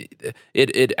cool.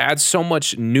 It adds so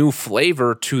much new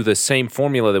flavor to the same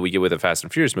formula that we get with a Fast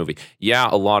and Furious movie. Yeah,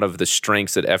 a lot of the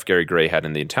strengths that F. Gary Gray had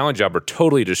in the Italian Job are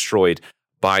totally destroyed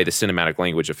by the cinematic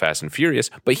language of Fast and Furious,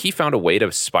 but he found a way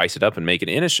to spice it up and make it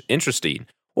interesting.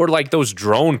 Or like those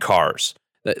drone cars.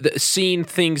 Seeing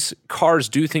cars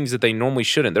do things that they normally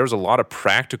shouldn't. There was a lot of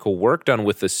practical work done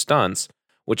with the stunts,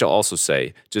 which I'll also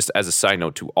say, just as a side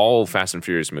note to all Fast and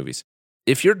Furious movies,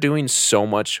 if you're doing so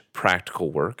much practical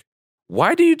work,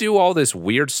 why do you do all this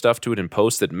weird stuff to it in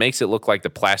post that makes it look like the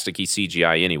plasticky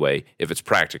CGI anyway, if it's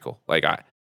practical? Like,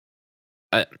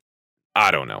 I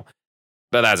don't know.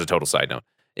 But that's a total side note.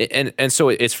 And so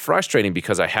it's frustrating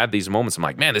because I had these moments. I'm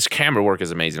like, man, this camera work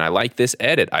is amazing. I like this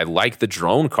edit. I like the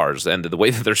drone cars and the way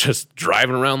that they're just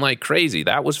driving around like crazy.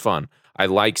 That was fun. I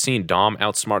like seeing Dom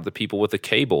outsmart the people with the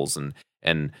cables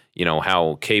and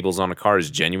how cables on a car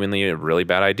is genuinely a really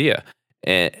bad idea.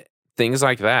 And things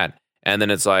like that. And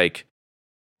then it's like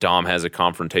Dom has a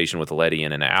confrontation with Letty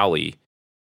in an alley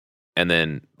and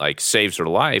then like saves her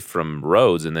life from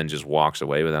Rhodes and then just walks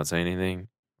away without saying anything.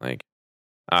 Like,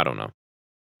 I don't know.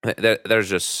 There's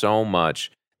just so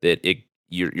much that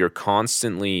you're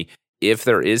constantly, if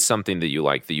there is something that you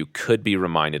like that you could be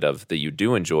reminded of that you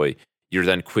do enjoy, you're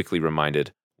then quickly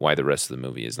reminded why the rest of the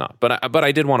movie is not. But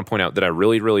I did want to point out that I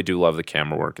really, really do love the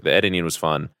camera work. The editing was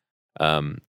fun.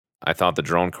 I thought the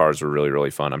drone cars were really,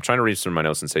 really fun. I'm trying to read through my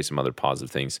notes and say some other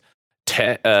positive things.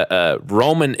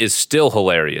 Roman is still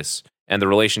hilarious, and the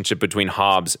relationship between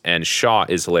Hobbs and Shaw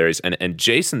is hilarious. And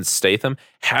Jason Statham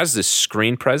has this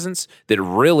screen presence that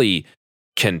really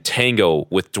can tango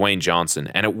with Dwayne Johnson,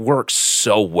 and it works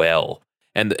so well.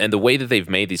 And the way that they've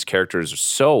made these characters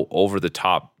so over the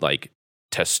top, like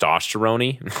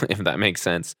testosterone-y, if that makes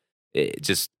sense. It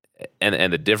just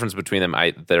and the difference between them,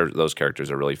 those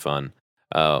characters are really fun.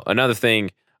 Another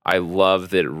thing, I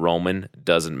love that Roman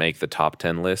doesn't make the top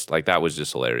 10 list. Like, that was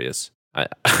just hilarious. I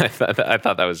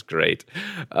thought that was great.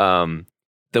 The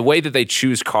way that they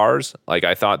choose cars, like,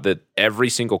 I thought that every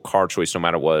single car choice, no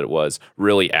matter what it was,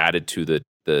 really added to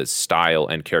the style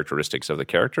and characteristics of the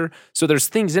character. So there's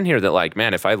things in here that, like,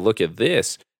 man, if I look at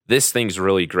this thing's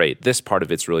really great. This part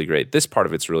of it's really great. This part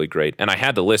of it's really great. And I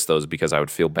had to list those because I would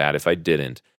feel bad if I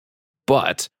didn't.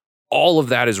 But all of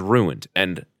that is ruined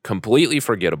and completely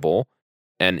forgettable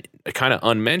and kind of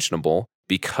unmentionable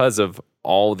because of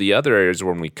all the other areas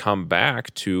when we come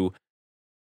back to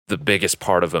the biggest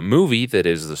part of a movie, that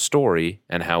is the story,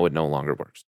 and how it no longer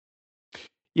works.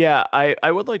 Yeah,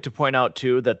 I would like to point out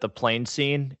too that the plane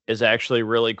scene is actually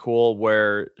really cool,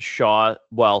 where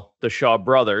the Shaw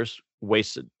brothers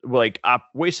wasted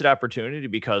opportunity,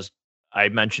 because I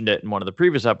mentioned it in one of the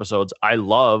previous episodes. I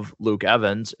love Luke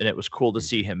Evans, and it was cool to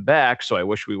see him back. So I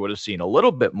wish we would have seen a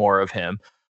little bit more of him.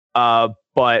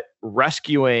 But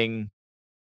rescuing,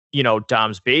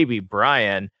 Dom's baby,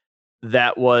 Brian,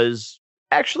 that was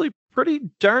actually pretty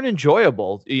darn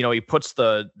enjoyable. He puts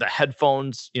the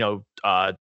headphones,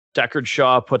 Deckard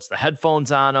Shaw puts the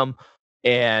headphones on him,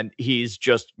 and he's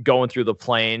just going through the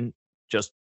plane,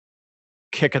 just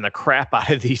kicking the crap out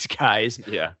of these guys.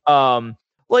 Yeah.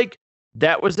 Like,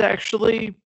 that was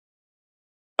actually,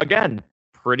 again,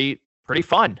 pretty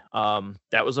fun.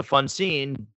 That was a fun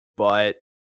scene, but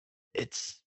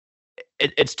it's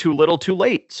too little too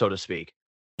late, so to speak.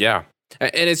 Yeah.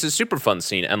 And it's a super fun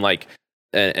scene. And like,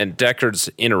 and Deckard's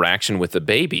interaction with the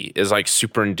baby is like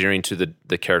super endearing to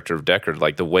the character of Deckard.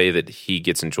 Like, the way that he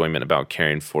gets enjoyment about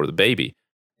caring for the baby,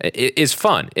 it is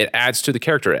fun. It adds to the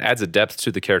character. It adds a depth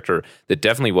to the character that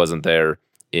definitely wasn't there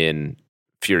in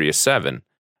Furious 7.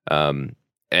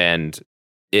 And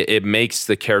it makes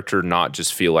the character not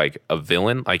just feel like a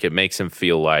villain. Like, it makes him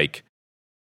feel like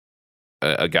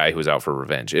a guy who's out for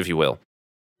revenge, if you will.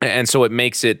 And so it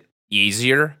makes it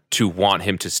easier to want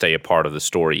him to stay a part of the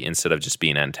story instead of just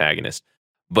being an antagonist.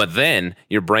 But then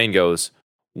your brain goes,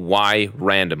 why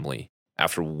randomly,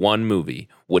 after one movie,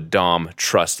 would Dom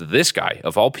trust this guy,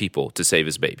 of all people, to save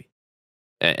his baby?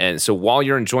 And so while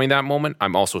you're enjoying that moment,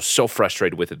 I'm also so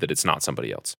frustrated with it that it's not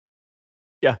somebody else.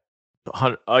 Yeah.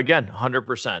 Again,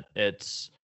 100%.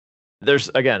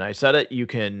 I said it, you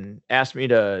can ask me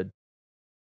to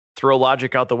throw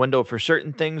logic out the window for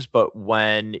certain things, but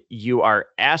when you are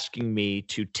asking me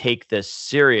to take this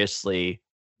seriously,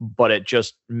 but it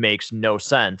just makes no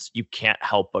sense, you can't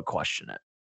help but question it.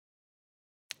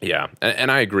 Yeah, and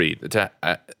I agree.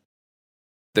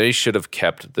 They should have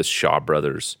kept the Shaw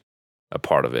brothers a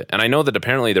part of it. And I know that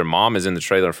apparently their mom is in the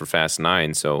trailer for Fast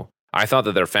 9, so I thought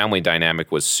that their family dynamic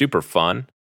was super fun.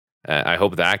 I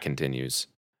hope that continues.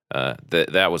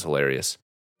 That was hilarious.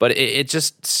 But it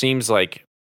just seems like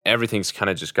everything's kind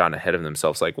of just gotten ahead of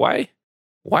themselves. Like, why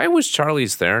was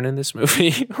Charlize Theron in this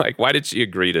movie? Like, why did she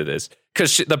agree to this?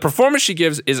 Because the performance she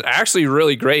gives is actually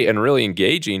really great and really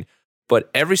engaging.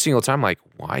 But every single time, like,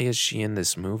 why is she in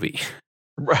this movie?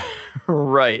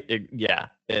 Right. Yeah.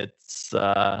 It's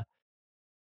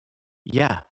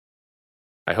yeah.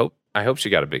 I hope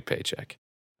she got a big paycheck.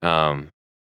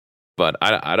 But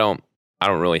I don't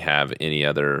really have any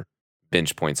other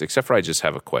binge points, except for I just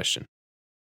have a question.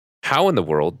 How in the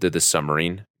world did the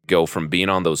submarine go from being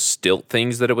on those stilt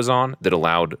things that it was on that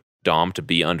allowed Dom to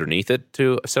be underneath it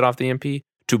to set off the EMP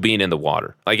to being in the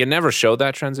water? Like, it never showed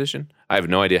that transition. I have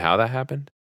no idea how that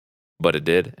happened, but it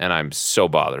did, and I'm so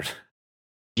bothered.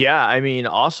 Yeah, I mean,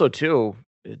 also too,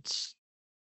 it's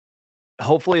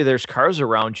hopefully there's cars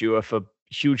around you if a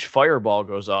huge fireball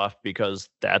goes off, because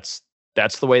that's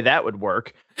the way that would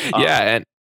work. Yeah,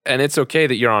 and it's okay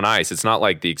that you're on ice. It's not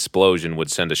like the explosion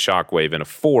would send a shockwave and a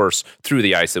force through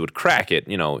the ice that would crack it.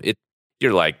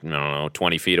 You're like, I don't know,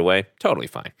 20 feet away. Totally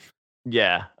fine.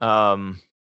 Yeah.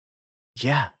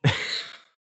 Yeah.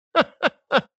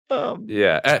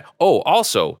 Yeah.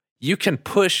 Also, you can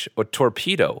push a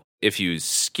torpedo if you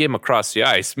skim across the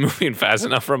ice, moving fast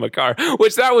enough from a car,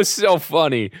 which that was so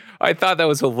funny. I thought that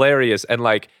was hilarious. And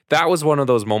like, that was one of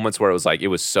those moments where it was like, it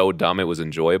was so dumb, it was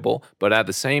enjoyable. But at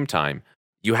the same time,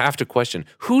 you have to question,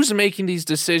 who's making these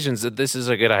decisions that this is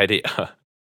a good idea?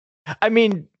 I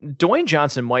mean, Dwayne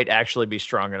Johnson might actually be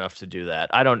strong enough to do that.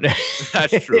 I don't know.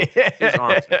 That's true. His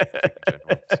arms are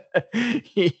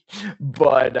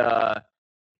but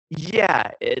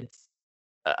yeah, it's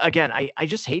again, I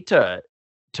just hate to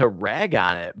rag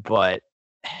on it, but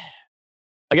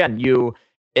again,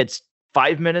 it's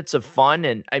 5 minutes of fun,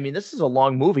 and I mean, this is a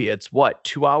long movie. It's what,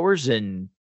 2 hours and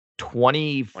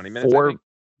 20 minutes, I 24. think.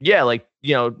 Yeah, like,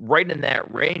 right in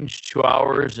that range, 2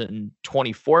 hours and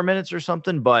 24 minutes or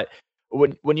something. But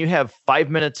when you have 5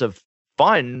 minutes of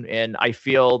fun, and I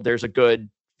feel there's a good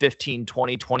 15,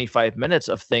 20, 25 minutes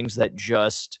of things that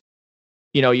just,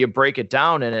 you break it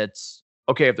down, and it's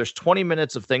okay. If there's 20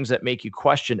 minutes of things that make you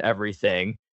question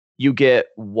everything, you get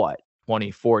what,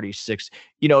 20, 40, 60,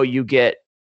 you get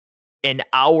an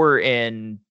hour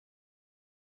and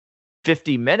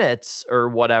 50 minutes or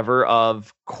whatever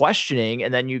of questioning,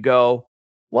 and then you go,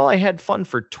 well, I had fun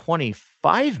for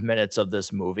 25 minutes of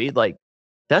this movie. Like,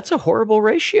 that's a horrible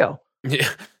ratio. Yeah,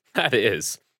 that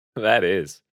is. That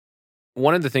is.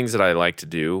 One of the things that I like to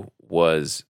do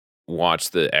was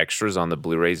watch the extras on the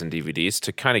Blu-rays and DVDs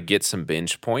to kind of get some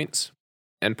binge points.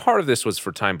 And part of this was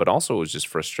for time, but also it was just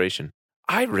frustration.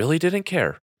 I really didn't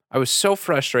care. I was so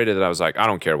frustrated that I was like, I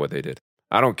don't care what they did.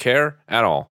 I don't care at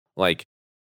all. Like,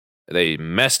 they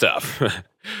messed up.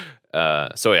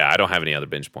 So yeah, I don't have any other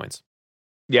binge points.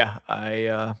 Yeah,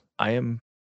 I am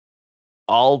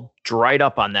all dried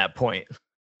up on that point.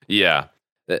 Yeah.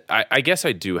 I guess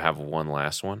I do have one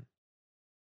last one.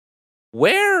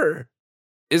 Where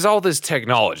is all this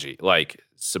technology? Like,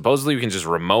 supposedly we can just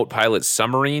remote pilot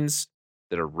submarines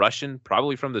that are Russian,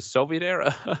 probably from the Soviet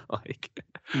era. Like,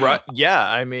 Right? Yeah,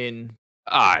 I mean,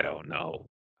 I don't know.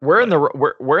 we're in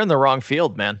the wrong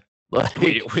field, man. Like,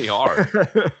 We are.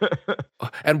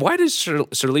 And why does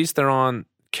Charlize Theron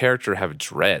character have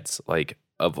dreads? Like,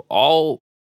 of all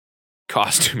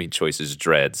costuming choices,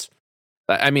 dreads.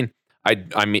 I mean, I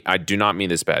do not mean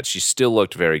this bad. She still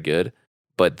looked very good,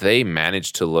 but they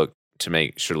managed to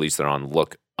make Charlize Theron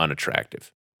look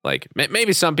unattractive. Like,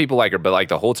 maybe some people like her, but like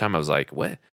the whole time I was like,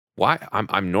 what? Why?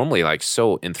 I'm normally like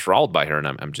so enthralled by her, and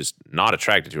I'm just not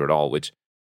attracted to her at all. Which,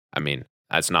 I mean,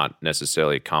 that's not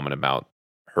necessarily a comment about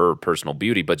her personal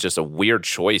beauty, but just a weird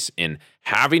choice in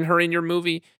having her in your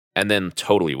movie and then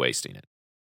totally wasting it.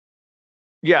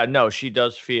 yeah, no, she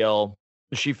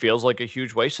feels like a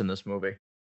huge waste in this movie.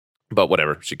 But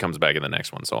whatever, she comes back in the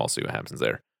next one, so I'll see what happens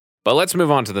there. But let's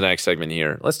move on to the next segment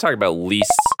here. Let's talk about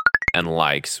leasts and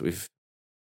likes.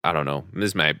 I don't know,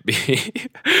 this might be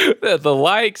the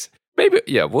likes. Maybe,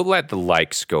 yeah, we'll let the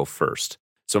likes go first.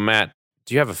 So Matt,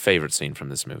 do you have a favorite scene from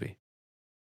this movie?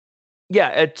 Yeah,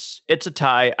 it's a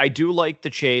tie. I do like the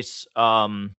chase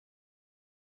when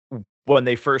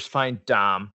they first find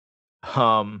Dom.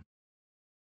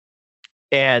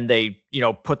 And they,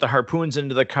 put the harpoons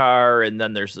into the car, and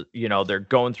then there's, they're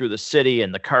going through the city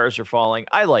and the cars are falling.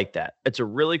 I like that. It's a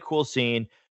really cool scene.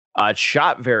 It's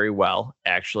shot very well,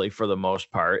 actually, for the most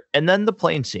part. And then the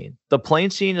plane scene. The plane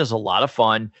scene is a lot of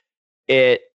fun.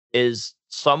 It is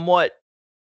somewhat,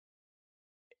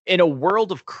 in a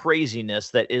world of craziness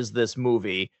that is this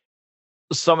movie,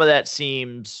 some of that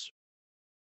seems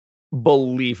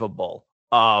believable.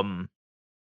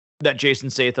 That Jason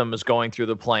Statham is going through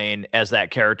the plane as that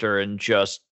character and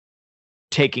just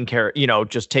taking care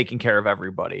of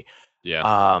everybody.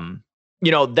 Yeah.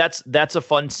 That's a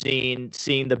fun scene,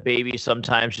 seeing the baby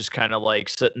sometimes just kind of like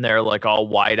sitting there like all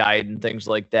wide-eyed and things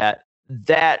like that.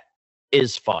 That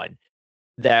is fun.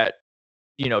 That,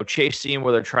 chase scene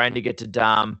where they're trying to get to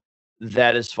Dom,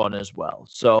 that is fun as well.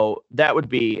 So that would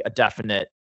be a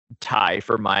definite tie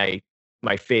for my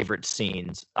favorite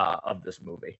scenes of this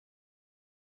movie.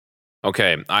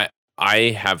 Okay, I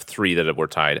have three that were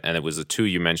tied, and it was the two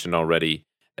you mentioned already.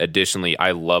 Additionally, I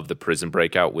love the prison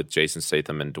breakout with Jason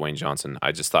Statham and Dwayne Johnson.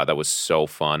 I just thought that was so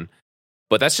fun.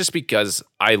 But that's just because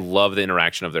I love the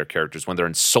interaction of their characters when they're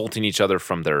insulting each other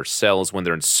from their cells, when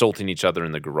they're insulting each other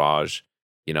in the garage.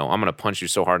 I'm going to punch you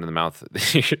so hard in the mouth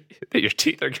that your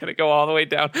teeth are going to go all the way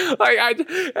down. And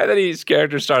then his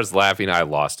character starts laughing. I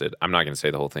lost it. I'm not going to say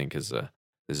the whole thing because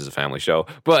this is a family show.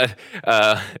 But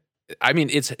I mean,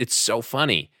 it's so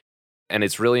funny and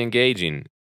it's really engaging,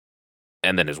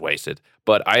 and then is wasted.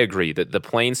 But I agree that the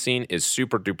plane scene is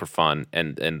super duper fun,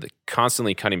 and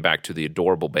constantly cutting back to the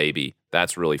adorable baby.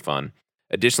 That's really fun.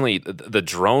 Additionally, the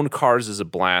drone cars is a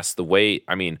blast. I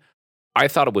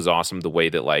thought it was awesome the way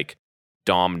that like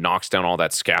Dom knocks down all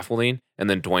that scaffolding, and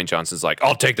then Dwayne Johnson's like,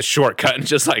 I'll take the shortcut, and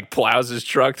just like plows his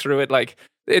truck through it. Like,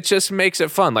 it just makes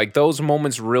it fun. Like, those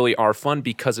moments really are fun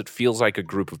because it feels like a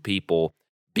group of people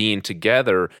being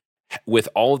together with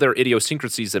all of their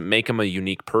idiosyncrasies that make them a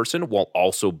unique person while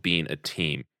also being a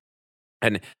team.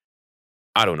 And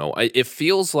I don't know. It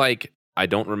feels like, I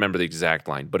don't remember the exact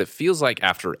line, but it feels like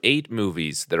after 8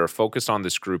 movies that are focused on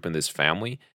this group and this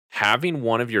family, having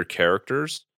one of your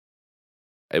characters,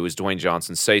 it was Dwayne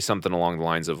Johnson, say something along the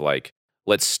lines of like,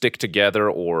 let's stick together,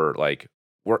 or like,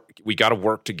 we got to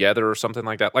work together, or something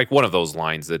like that. Like one of those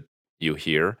lines that you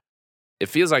hear. It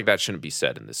feels like that shouldn't be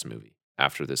said in this movie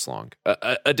after this long.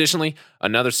 Additionally,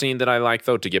 another scene that I like,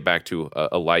 though, to get back to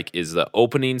a like, is the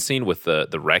opening scene with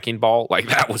the wrecking ball. Like,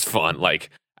 that was fun. Like,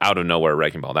 out of nowhere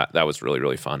wrecking ball. That was really,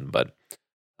 really fun. But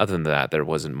other than that, there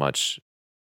wasn't much.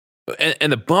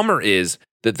 And the bummer is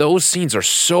that those scenes are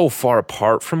so far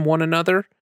apart from one another,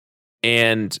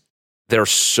 and they're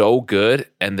so good,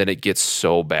 and then it gets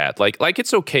so bad. Like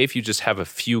it's okay if you just have a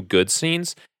few good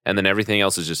scenes, and then everything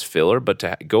else is just filler. But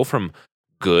to go from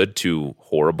good to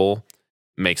horrible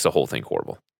makes the whole thing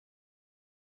horrible.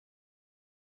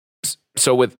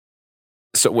 So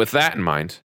with that in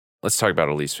mind, let's talk about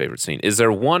our least favorite scene. Is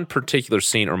there one particular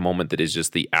scene or moment that is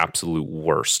just the absolute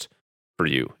worst for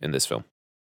you in this film?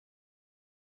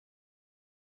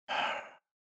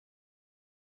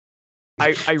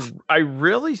 I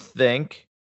really think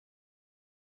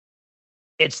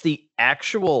it's the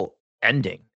actual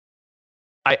ending.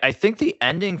 I think the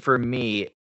ending for me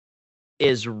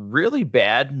is really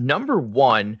bad. Number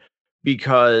one,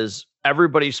 because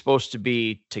everybody's supposed to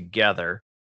be together.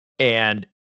 And,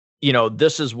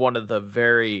 this is one of the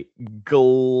very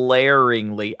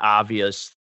glaringly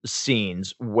obvious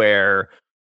scenes where,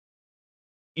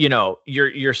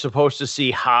 you're supposed to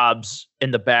see Hobbs in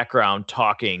the background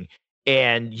talking,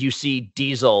 and you see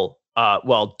Diesel,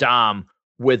 Dom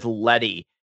with Letty.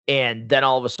 And then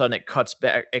all of a sudden it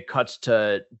cuts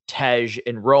to Tej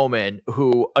and Roman,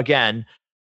 who, again,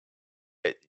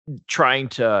 trying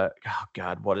to, oh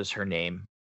God, what is her name?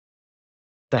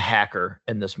 The hacker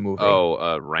in this movie.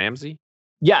 Oh, Ramsey?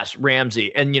 Yes,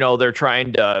 Ramsey. And, they're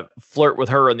trying to flirt with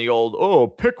her in the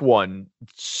old, pick one,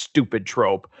 stupid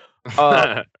trope.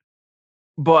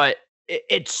 But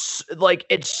it's like,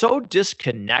 it's so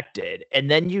disconnected.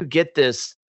 And then you get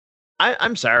this,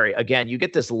 I'm sorry, again, you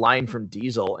get this line from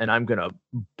Diesel, and I'm going to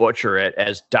butcher it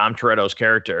as Dom Toretto's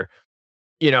character.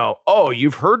 Oh,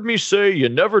 you've heard me say you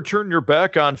never turn your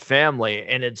back on family.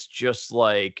 And it's just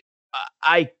like,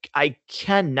 I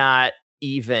cannot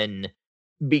even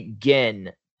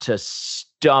begin to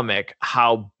stomach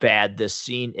how bad this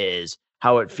scene is,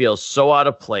 how it feels so out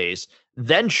of place.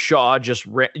 Then Shaw just,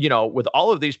 with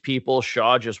all of these people,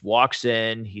 Shaw just walks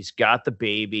in, he's got the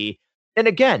baby. And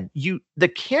again, the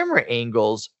camera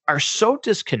angles are so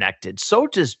disconnected, so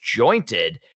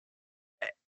disjointed.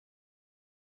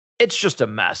 It's just a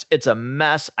mess. It's a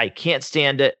mess. I can't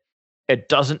stand it. It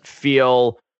doesn't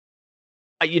feel,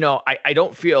 I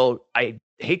don't feel, I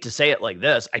hate to say it like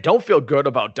this, I don't feel good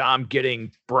about Dom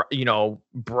getting,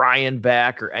 Brian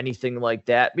back or anything like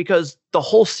that, because the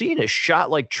whole scene is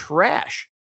shot like trash.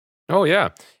 Oh, yeah.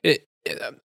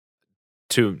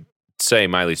 To say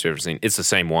my least favorite scene, it's the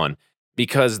same one,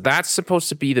 because that's supposed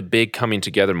to be the big coming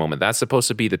together moment. That's supposed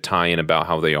to be the tie-in about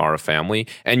how they are a family,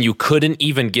 and you couldn't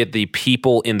even get the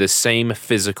people in the same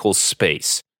physical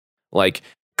space. Like,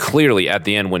 clearly at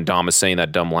the end when Dom is saying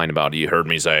that dumb line about, you heard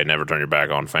me say never turn your back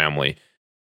on family,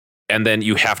 and then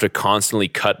you have to constantly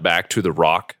cut back to The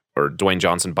Rock or Dwayne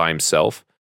Johnson by himself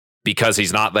because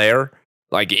he's not there.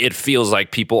 Like, it feels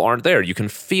like people aren't there. You can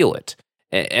feel it.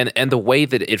 And the way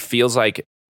that it feels like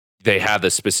they have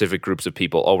the specific groups of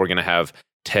people. Oh, we're going to have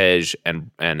Tej and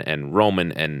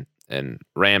Roman and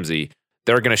Ramsey.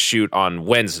 They're going to shoot on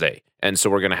Wednesday. And so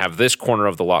we're going to have this corner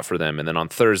of the lot for them. And then on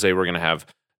Thursday, we're going to have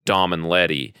Dom and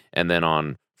Letty. And then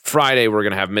on Friday, we're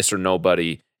going to have Mr.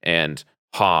 Nobody and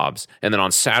Hobbs. And then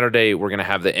on Saturday, we're going to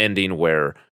have the ending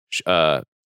where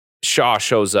Shaw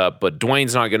shows up, but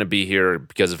Dwayne's not going to be here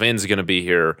because Vin's going to be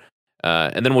here.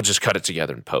 And then we'll just cut it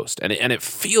together in post. And it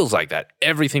feels like that.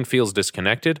 Everything feels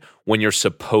disconnected when you're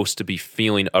supposed to be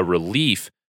feeling a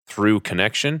relief through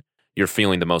connection. You're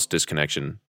feeling the most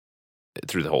disconnection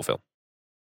through the whole film.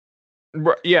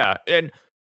 Yeah. And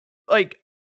like,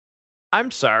 I'm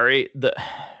sorry,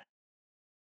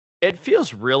 it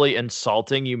feels really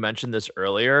insulting. You mentioned this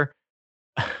earlier.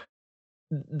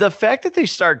 The fact that they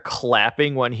start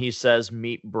clapping when he says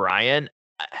meet Brian,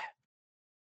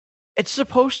 it's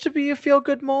supposed to be a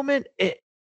feel-good moment.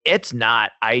 It's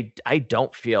not. I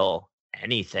don't feel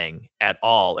anything at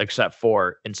all except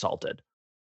for insulted.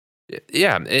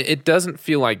 Yeah, it doesn't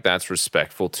feel like that's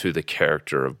respectful to the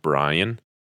character of Brian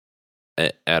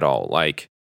at all. Like,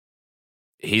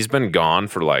 he's been gone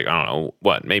for like, I don't know,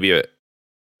 what, maybe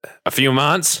a few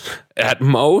months at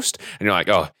most. And you're like,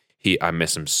 oh, I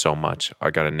miss him so much.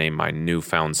 I got to name my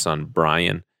newfound son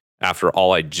Brian. after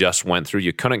all I just went through.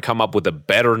 You couldn't come up with a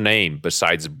better name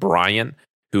besides Brian,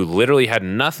 who literally had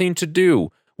nothing to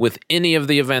do with any of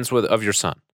the events of your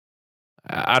son.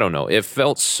 I don't know. It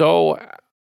felt so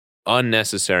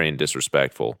unnecessary and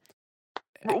disrespectful.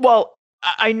 Well,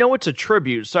 I know it's a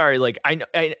tribute. Sorry, like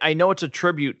I know it's a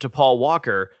tribute to Paul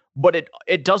Walker, but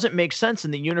it doesn't make sense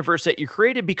in the universe that you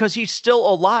created because he's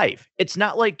still alive. It's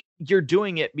not like you're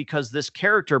doing it because this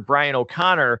character, Brian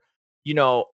O'Connor,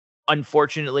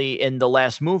 unfortunately in the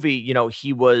last movie,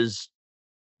 he was,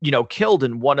 killed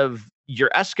in one of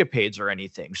your escapades or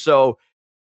anything. So,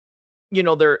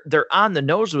 they're on the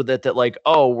nose with it that like,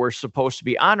 oh, we're supposed to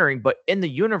be honoring, but in the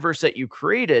universe that you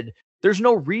created, there's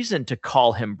no reason to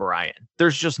call him Brian.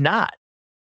 There's just not.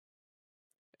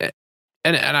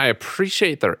 And I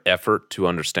appreciate their effort to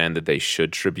understand that they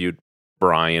should tribute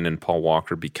Brian and Paul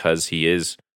Walker because he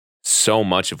is so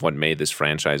much of what made this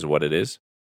franchise what it is.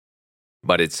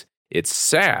 But it's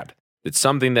sad that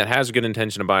something that has good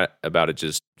intention about it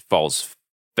just falls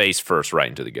face first right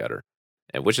into the gutter,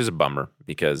 which is a bummer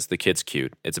because the kid's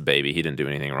cute. It's a baby. He didn't do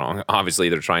anything wrong. Obviously,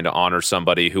 they're trying to honor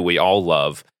somebody who we all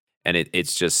love. And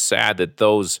it's just sad that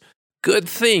those good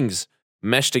things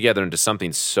mesh together into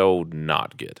something so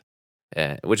not good,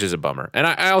 which is a bummer. And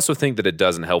I also think that it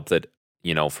doesn't help that,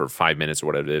 for 5 minutes or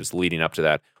whatever it is leading up to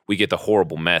that, we get the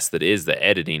horrible mess that is the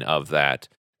editing of that.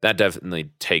 That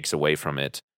definitely takes away from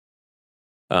it.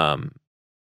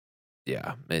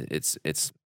 Yeah,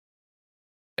 it's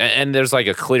and there's like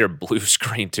a clear blue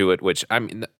screen to it, which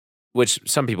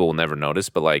some people will never notice,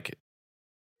 but like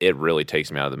it really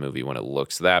takes me out of the movie when it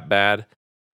looks that bad.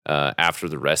 After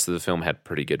the rest of the film had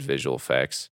pretty good visual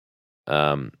effects.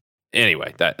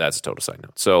 Anyway, that's a total side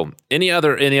note. So, any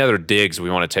other digs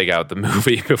we want to take out the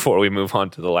movie before we move on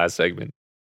to the last segment?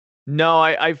 No,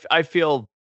 I feel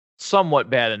somewhat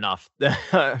bad enough.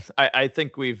 I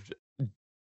think we've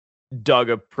dug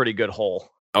a pretty good hole.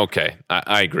 Okay,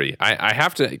 I agree. I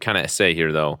have to kind of say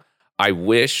here, though, I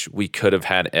wish we could have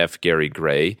had F. Gary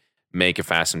Gray make a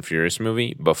Fast and Furious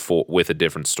movie with a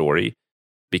different story,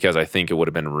 because I think it would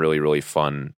have been really, really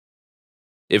fun.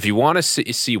 If you want to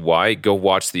see why, go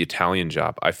watch The Italian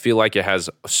Job. I feel like it has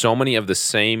so many of the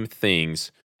same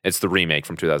things. It's the remake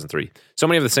from 2003. So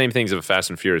many of the same things of a Fast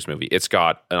and Furious movie. It's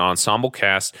got an ensemble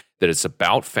cast that it's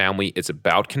about family. It's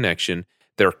about connection.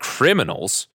 They're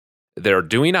criminals. They're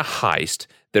doing a heist.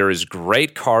 There is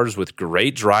great cars with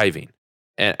great driving.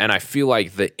 And I feel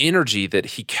like the energy that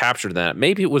he captured in that,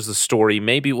 maybe it was the story,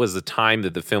 maybe it was the time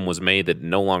that the film was made that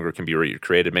no longer can be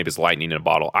recreated. Maybe it's lightning in a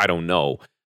bottle. I don't know.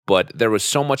 But there was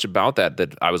so much about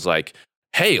that I was like,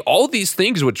 hey, all these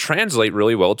things would translate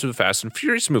really well to a Fast and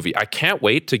Furious movie. I can't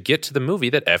wait to get to the movie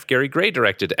that F. Gary Gray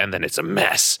directed, and then it's a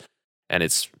mess. And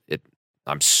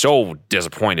I'm so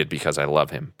disappointed because I love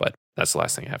him, but that's the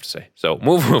last thing I have to say. So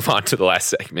move on to the last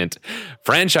segment.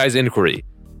 Franchise inquiry.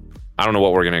 I don't know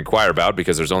what we're going to inquire about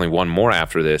because there's only one more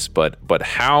after this, but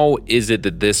how is it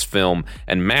that this film,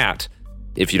 and Matt,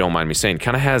 if you don't mind me saying,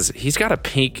 kind of he's got a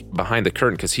peek behind the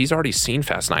curtain because he's already seen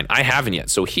Fast 9. I haven't yet.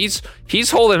 So he's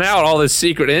holding out all this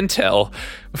secret intel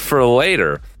for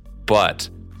later.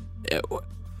 But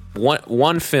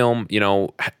one film,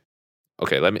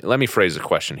 okay, let me phrase the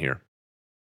question here.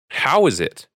 How is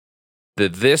it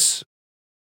that this,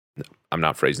 I'm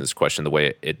not phrasing this question the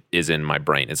way it is in my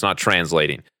brain. It's not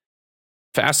translating.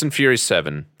 Fast and Furious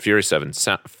 7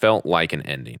 felt like an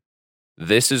ending.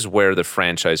 This is where the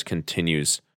franchise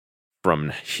continues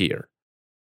from here.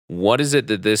 What is it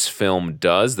that this film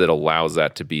does that allows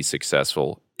that to be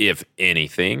successful, if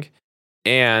anything?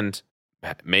 And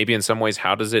maybe in some ways,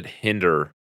 how does it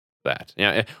hinder that?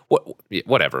 Yeah,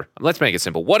 whatever. Let's make it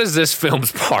simple. What is this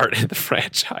film's part in the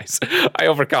franchise? I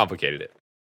overcomplicated it.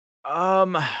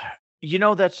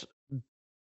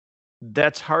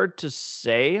 That's hard to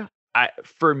say.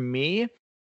 For me,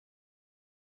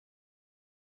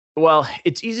 well,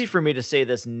 it's easy for me to say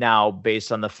this now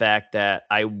based on the fact that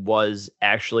I was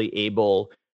actually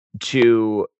able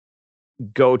to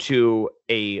go to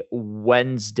a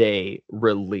Wednesday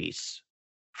release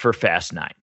for Fast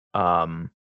 9.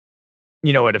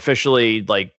 It officially,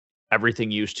 like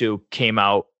everything used to, came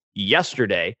out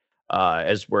yesterday,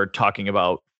 as we're talking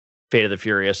about Fate of the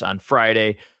Furious on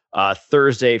Friday.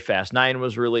 Thursday, Fast 9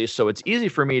 was released, so it's easy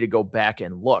for me to go back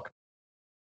and look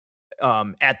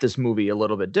at this movie a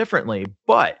little bit differently.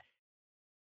 But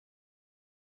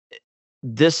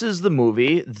this is the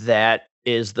movie that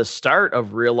is the start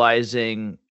of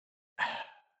realizing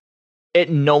it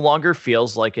just no longer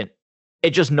feels like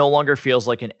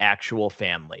an actual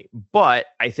family. But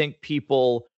I think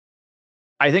people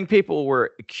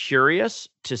were curious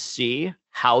to see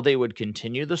how they would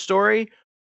continue the story.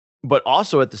 But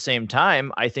also at the same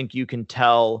time, I think you can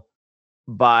tell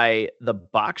by the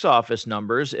box office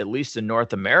numbers, at least in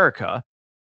North America,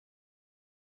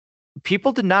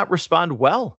 people did not respond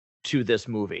well to this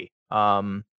movie. I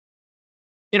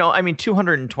mean,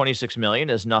 226 million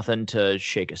is nothing to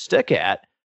shake a stick at.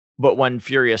 But when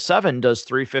Furious 7 does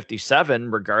 357,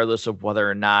 regardless of whether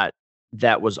or not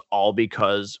that was all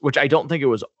because, which I don't think it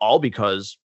was all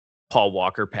because Paul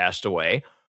Walker passed away,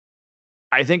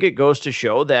 I think it goes to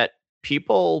show that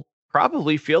people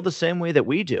probably feel the same way that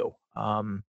we do.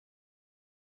 And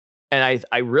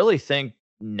I really think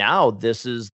now this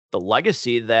is the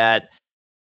legacy that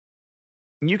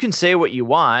you can say what you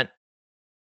want,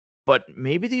 but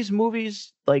maybe these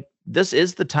movies, like, this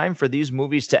is the time for these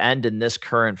movies to end in this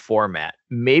current format.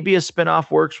 Maybe a spinoff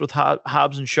works with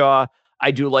Hobbs and Shaw. I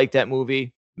do like that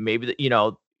movie. Maybe,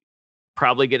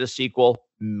 probably get a sequel.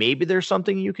 Maybe there's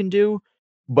something you can do.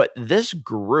 But this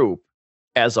group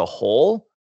as a whole,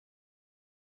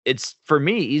 it's, for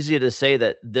me, easy to say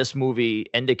that this movie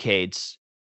indicates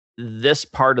this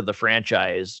part of the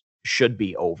franchise should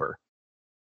be over.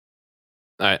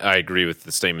 I agree with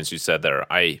the statements you said there.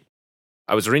 I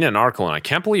was reading an article, and I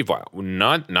can't believe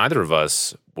neither of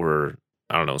us were,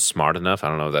 I don't know, smart enough, I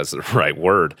don't know if that's the right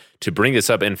word, to bring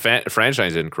this up in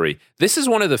franchise inquiry. This is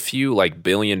one of the few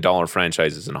billion-dollar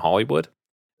franchises in Hollywood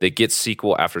that gets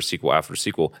sequel after sequel after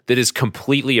sequel that is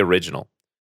completely original.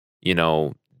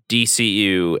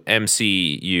 DCU,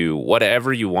 MCU,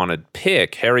 whatever you want to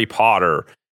pick, Harry Potter,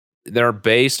 they're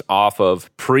based off of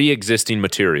pre-existing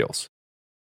materials.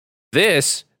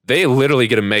 This, they literally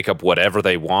get to make up whatever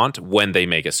they want when they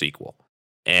make a sequel.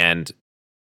 And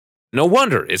no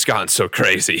wonder it's gotten so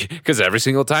crazy, because every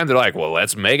single time they're like, well,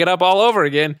 let's make it up all over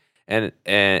again. And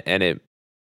it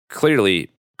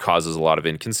clearly causes a lot of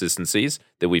inconsistencies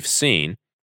that we've seen.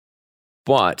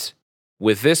 But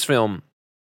with this film,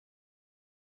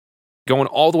 going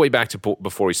all the way back to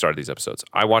before we started these episodes,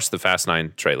 I watched the Fast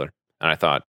 9 trailer, and I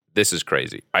thought, this is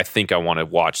crazy. I think I want to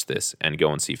watch this and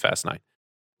go and see Fast 9.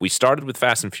 We started with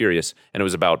Fast and Furious, and it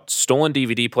was about stolen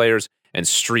DVD players and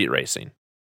street racing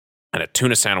and a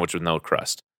tuna sandwich with no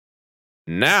crust.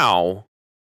 Now,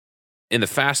 in the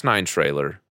Fast 9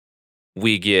 trailer,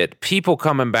 we get people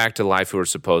coming back to life who are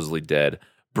supposedly dead,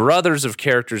 brothers of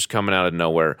characters coming out of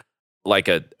nowhere, like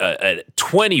a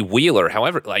 20-wheeler,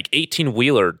 however, like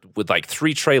 18-wheeler with like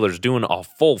 3 trailers doing a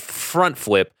full front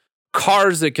flip,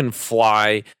 cars that can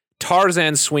fly,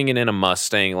 Tarzan swinging in a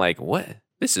Mustang. Like, what?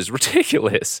 This is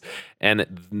ridiculous.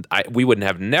 And we would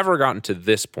have never gotten to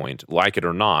this point, like it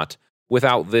or not,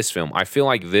 without this film. I feel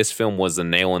like this film was the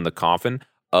nail in the coffin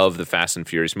of the Fast and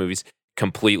Furious movies,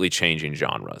 completely changing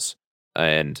genres.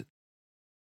 And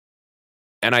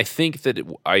I think that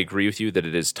I agree with you that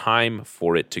it is time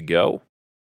for it to go.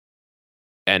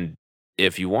 And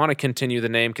if you want to continue the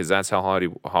name, because that's how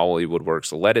Hollywood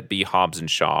works, let it be Hobbs and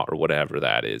Shaw or whatever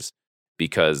that is.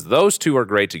 Because those two are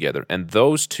great together. And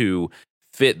those two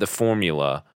fit the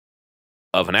formula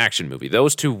of an action movie.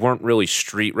 Those two weren't really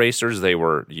street racers. They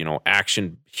were,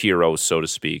 action heroes, so to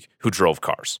speak, who drove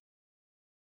cars.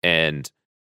 And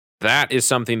that is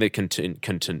something that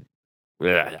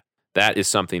that is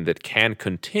something that can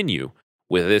continue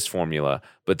with this formula.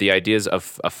 But the ideas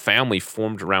of a family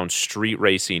formed around street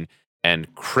racing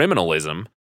and criminal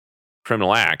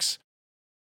acts,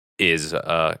 is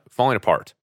falling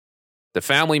apart. The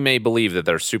family may believe that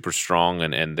they're super strong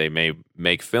and they may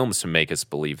make films to make us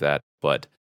believe that, but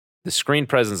the screen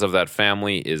presence of that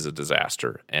family is a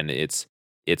disaster. And it's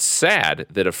sad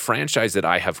that a franchise that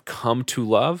I have come to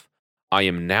love, I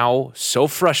am now so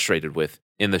frustrated with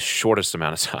in the shortest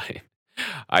amount of time.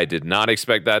 I did not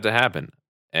expect that to happen.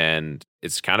 And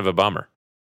it's kind of a bummer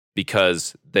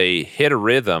because they hit a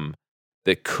rhythm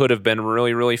that could have been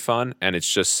really, really fun. And it's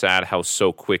just sad how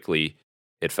so quickly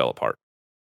it fell apart.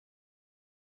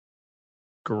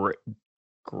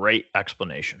 Great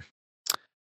explanation.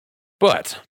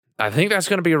 But I think that's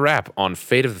going to be a wrap on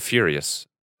Fate of the Furious.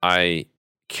 I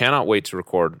cannot wait to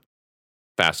record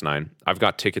Fast 9. I've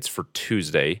got tickets for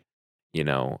Tuesday,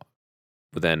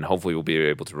 but then hopefully we'll be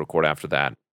able to record after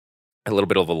that. A little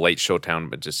bit of a late showdown,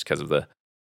 but just because of the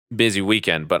busy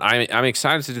weekend. But I'm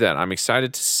excited to do that. I'm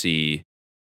excited to see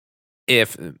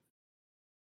if,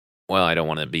 well, I don't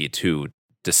want to be too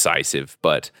decisive,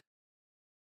 but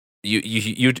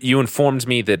you informed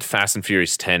me that Fast and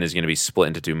Furious 10 is going to be split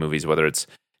into 2 movies, whether it's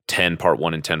 10 Part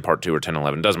 1 and 10 Part 2 or 10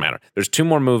 11, doesn't matter. There's 2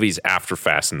 more movies after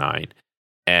Fast 9,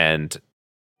 and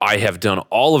I have done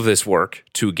all of this work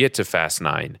to get to Fast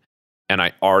 9, and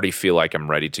I already feel like I'm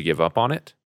ready to give up on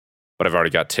it, but I've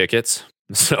already got tickets,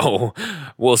 so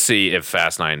we'll see if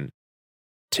Fast 9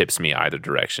 tips me either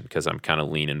direction because I'm kind of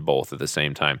leaning both at the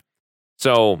same time.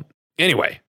 So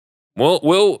anyway,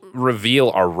 we'll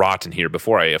reveal our rotten here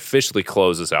before I officially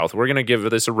close this out. We're going to give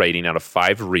this a rating out of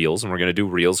 5 reels, and we're going to do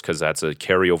reels because that's a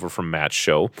carryover from Matt's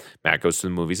show. Matt Goes to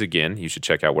the Movies again. You should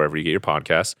check out wherever you get your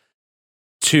podcasts.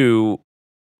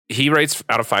 He rates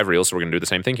out of 5 reels, so we're going to do the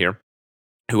same thing here.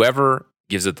 Whoever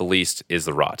gives it the least is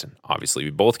the rotten. Obviously, we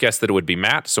both guessed that it would be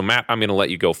Matt. So Matt, I'm going to let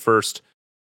you go first.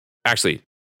 Actually,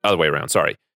 other way around.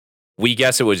 Sorry. We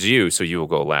guess it was you, so you will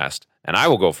go last, and I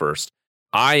will go first.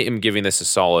 I am giving this a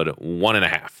solid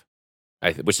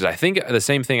 1.5, which is, I think, the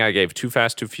same thing I gave Too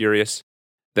Fast, Too Furious.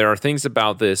 There are things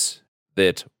about this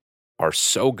that are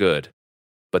so good,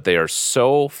 but they are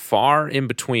so far in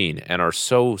between and are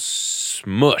so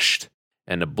smushed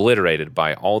and obliterated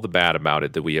by all the bad about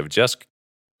it that we have just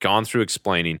gone through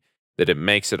explaining that it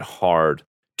makes it hard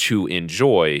to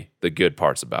enjoy the good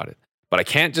parts about it. But I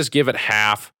can't just give it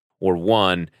half or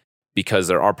 1 because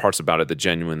there are parts about it that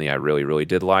genuinely I really, really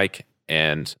did like,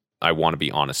 and I want to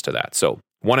be honest to that. So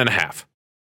 1.5.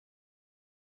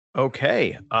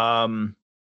 Okay.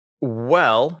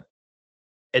 Well,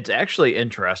 it's actually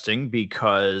interesting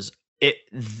because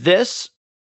this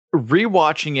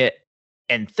rewatching it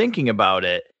and thinking about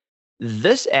it,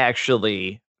 this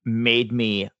actually made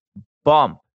me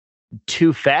bump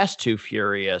Too Fast, Too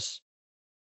Furious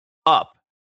up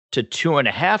to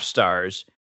 2.5 stars,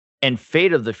 and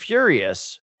Fate of the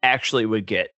Furious actually would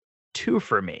get 2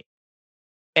 for me.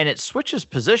 And it switches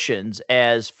positions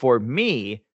as, for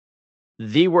me,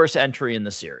 the worst entry in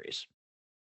the series.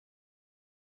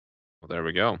 Well, there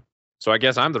we go. So I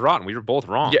guess I'm the rotten. We were both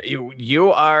wrong. Yeah,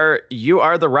 you are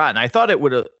the rotten. I thought it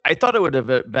would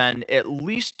have been at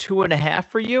least 2.5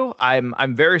 for you.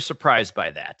 I'm very surprised by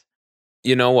that.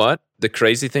 You know what? The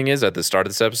crazy thing is, at the start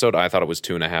of this episode, I thought it was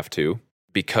 2.5 too,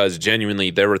 because genuinely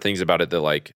there were things about it that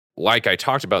like I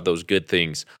talked about those good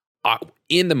things.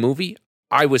 In the movie,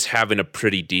 I was having a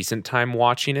pretty decent time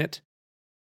watching it,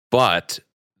 but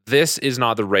this is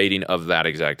not the rating of that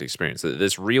exact experience.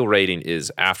 This real rating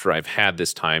is after I've had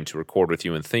this time to record with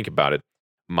you and think about it,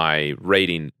 my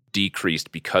rating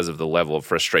decreased because of the level of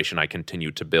frustration I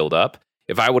continued to build up.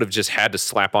 If I would have just had to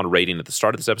slap on a rating at the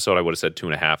start of this episode, I would have said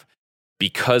 2.5,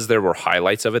 because there were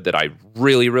highlights of it that I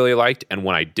really, really liked. And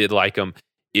when I did like them,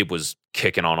 it was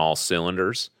kicking on all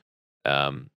cylinders.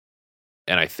 And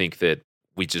I think that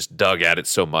we just dug at it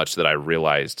so much that I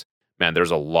realized, man,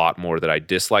 there's a lot more that I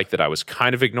dislike that I was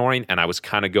kind of ignoring and I was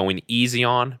kind of going easy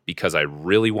on because I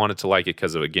really wanted to like it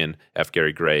because of, again, F.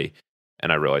 Gary Gray.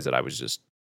 And I realized that I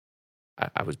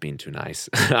was being too nice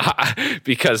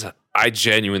because I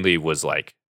genuinely was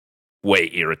like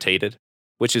way irritated,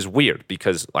 which is weird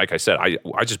because, like I said, I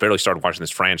just barely started watching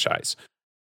this franchise.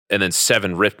 And then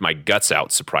 7 ripped my guts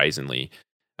out, surprisingly.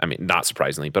 I mean, not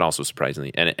surprisingly, but also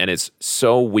surprisingly. And it's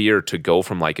so weird to go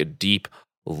from like a deep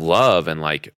love and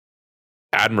like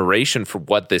admiration for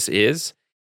what this is,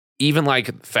 even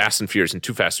like Fast and Furious and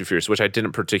Too Fast, Too Furious, which I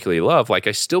didn't particularly love. Like,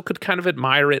 I still could kind of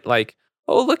admire it. Like,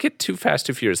 oh, look at Too Fast,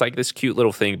 Too Furious, like this cute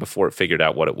little thing before it figured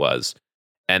out what it was.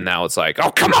 And now it's like, oh,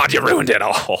 come on, you ruined it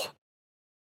all.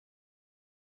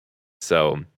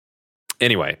 So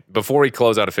anyway, before we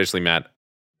close out officially, Matt,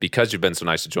 because you've been so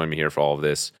nice to join me here for all of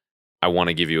this, I want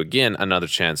to give you again another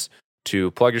chance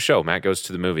to plug your show. Matt Goes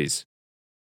to the Movies.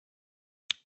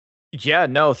 Yeah,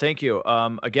 no, thank you.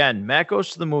 Again, Matt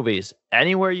Goes to the Movies.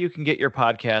 Anywhere you can get your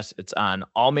podcast, it's on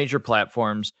all major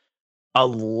platforms. A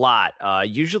lot.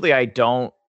 Usually I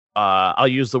don't, I'll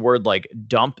use the word like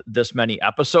dump this many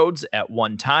episodes at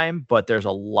one time, but there's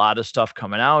a lot of stuff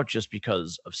coming out just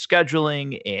because of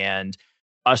scheduling and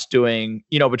us doing,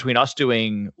 between us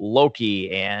doing Loki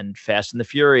and Fast and the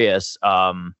Furious,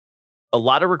 a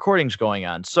lot of recordings going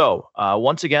on. So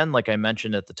once again, like I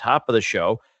mentioned at the top of the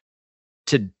show,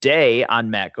 today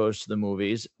on Matt Goes to the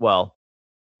Movies, well,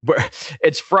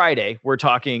 it's Friday. We're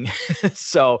talking.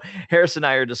 So Harris and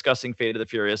I are discussing Fate of the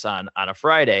Furious on a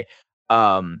Friday.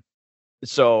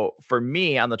 So for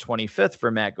me on the 25th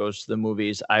for Matt Goes to the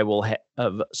Movies, I will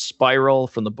have Spiral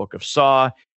from the Book of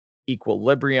Saw,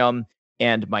 Equilibrium,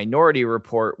 and Minority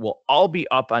Report will all be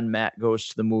up on Matt Goes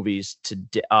to the Movies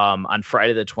today, on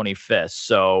Friday the 25th.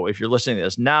 So if you're listening to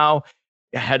this now,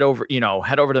 head over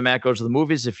to Matt Goes to the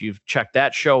Movies. If you've checked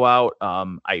that show out,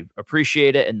 I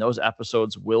appreciate it. And those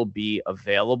episodes will be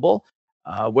available,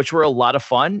 which were a lot of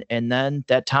fun. And then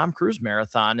that Tom Cruise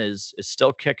marathon is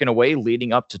still kicking away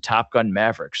leading up to Top Gun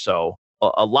Maverick. So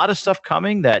a lot of stuff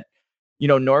coming that,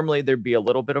 normally there'd be a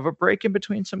little bit of a break in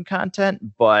between some content,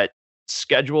 but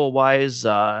schedule wise,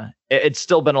 it's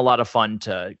still been a lot of fun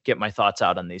to get my thoughts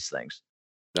out on these things.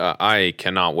 I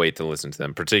cannot wait to listen to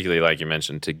them, particularly, like you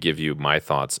mentioned, to give you my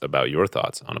thoughts about your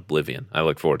thoughts on Oblivion. I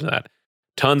look forward to that.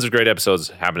 Tons of great episodes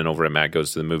happening over at Matt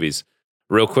Goes to the Movies.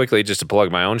 Real quickly, just to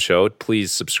plug my own show,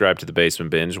 please subscribe to The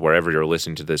Basement Binge wherever you're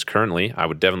listening to this currently. I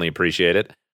would definitely appreciate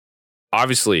it.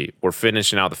 Obviously, we're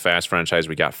finishing out the Fast franchise.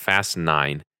 We got Fast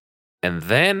 9. And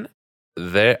then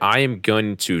I am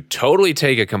going to totally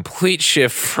take a complete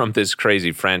shift from this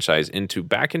crazy franchise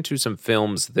back into some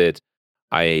films that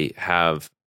I have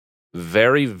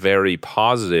very, very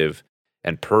positive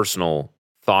and personal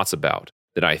thoughts about,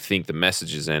 that I think the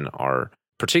messages in are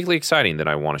particularly exciting, that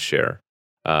I want to share.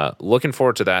 Looking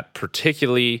forward to that.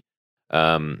 Particularly,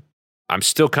 I'm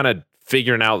still kind of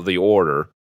figuring out the order,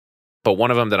 but one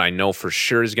of them that I know for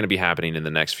sure is going to be happening in the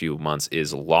next few months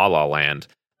is La La Land.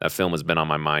 That film has been on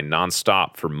my mind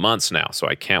nonstop for months now, so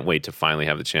I can't wait to finally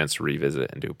have the chance to revisit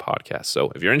it and do a podcast.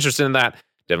 So if you're interested in that,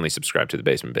 definitely subscribe to The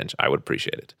Basement Binge. I would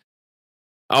appreciate it.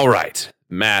 All right,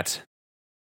 Matt,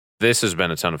 this has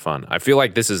been a ton of fun. I feel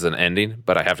like this is an ending,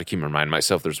 but I have to keep reminding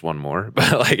myself there's one more.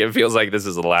 But like, it feels like this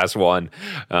is the last one.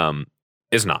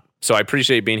 It's not. So I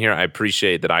appreciate being here. I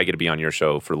appreciate that I get to be on your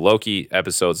show for Loki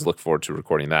episodes. Look forward to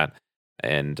recording that.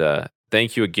 And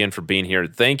thank you again for being here.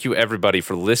 Thank you, everybody,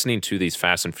 for listening to these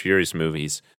Fast and Furious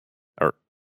movies, or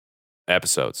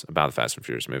episodes about the Fast and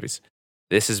Furious movies.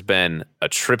 This has been a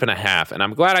trip and a half, and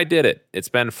I'm glad I did it. It's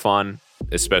been fun,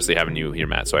 especially having you here,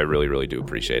 Matt, so I really, really do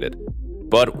appreciate it.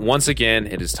 But once again,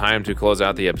 it is time to close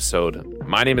out the episode.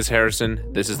 My name is Harrison.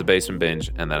 This is The Basement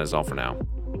Binge, and that is all for now.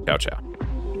 Ciao, ciao.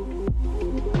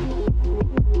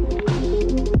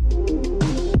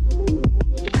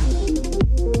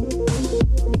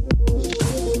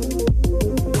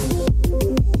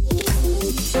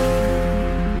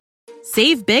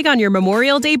 Save big on your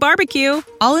Memorial Day barbecue,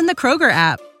 all in the Kroger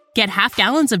app. Get half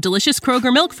gallons of delicious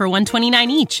Kroger milk for $1.29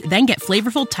 each. Then get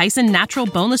flavorful Tyson natural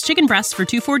boneless chicken breasts for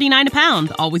 $2.49 a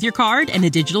pound, all with your card and a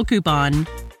digital coupon.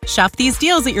 Shop these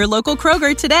deals at your local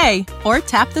Kroger today, or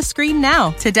tap the screen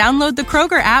now to download the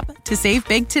Kroger app to save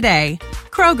big today.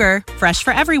 Kroger, fresh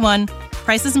for everyone.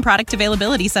 Prices and product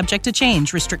availability subject to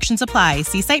change. Restrictions apply.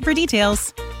 See site for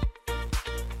details.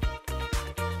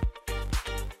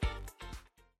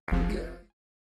 Okay.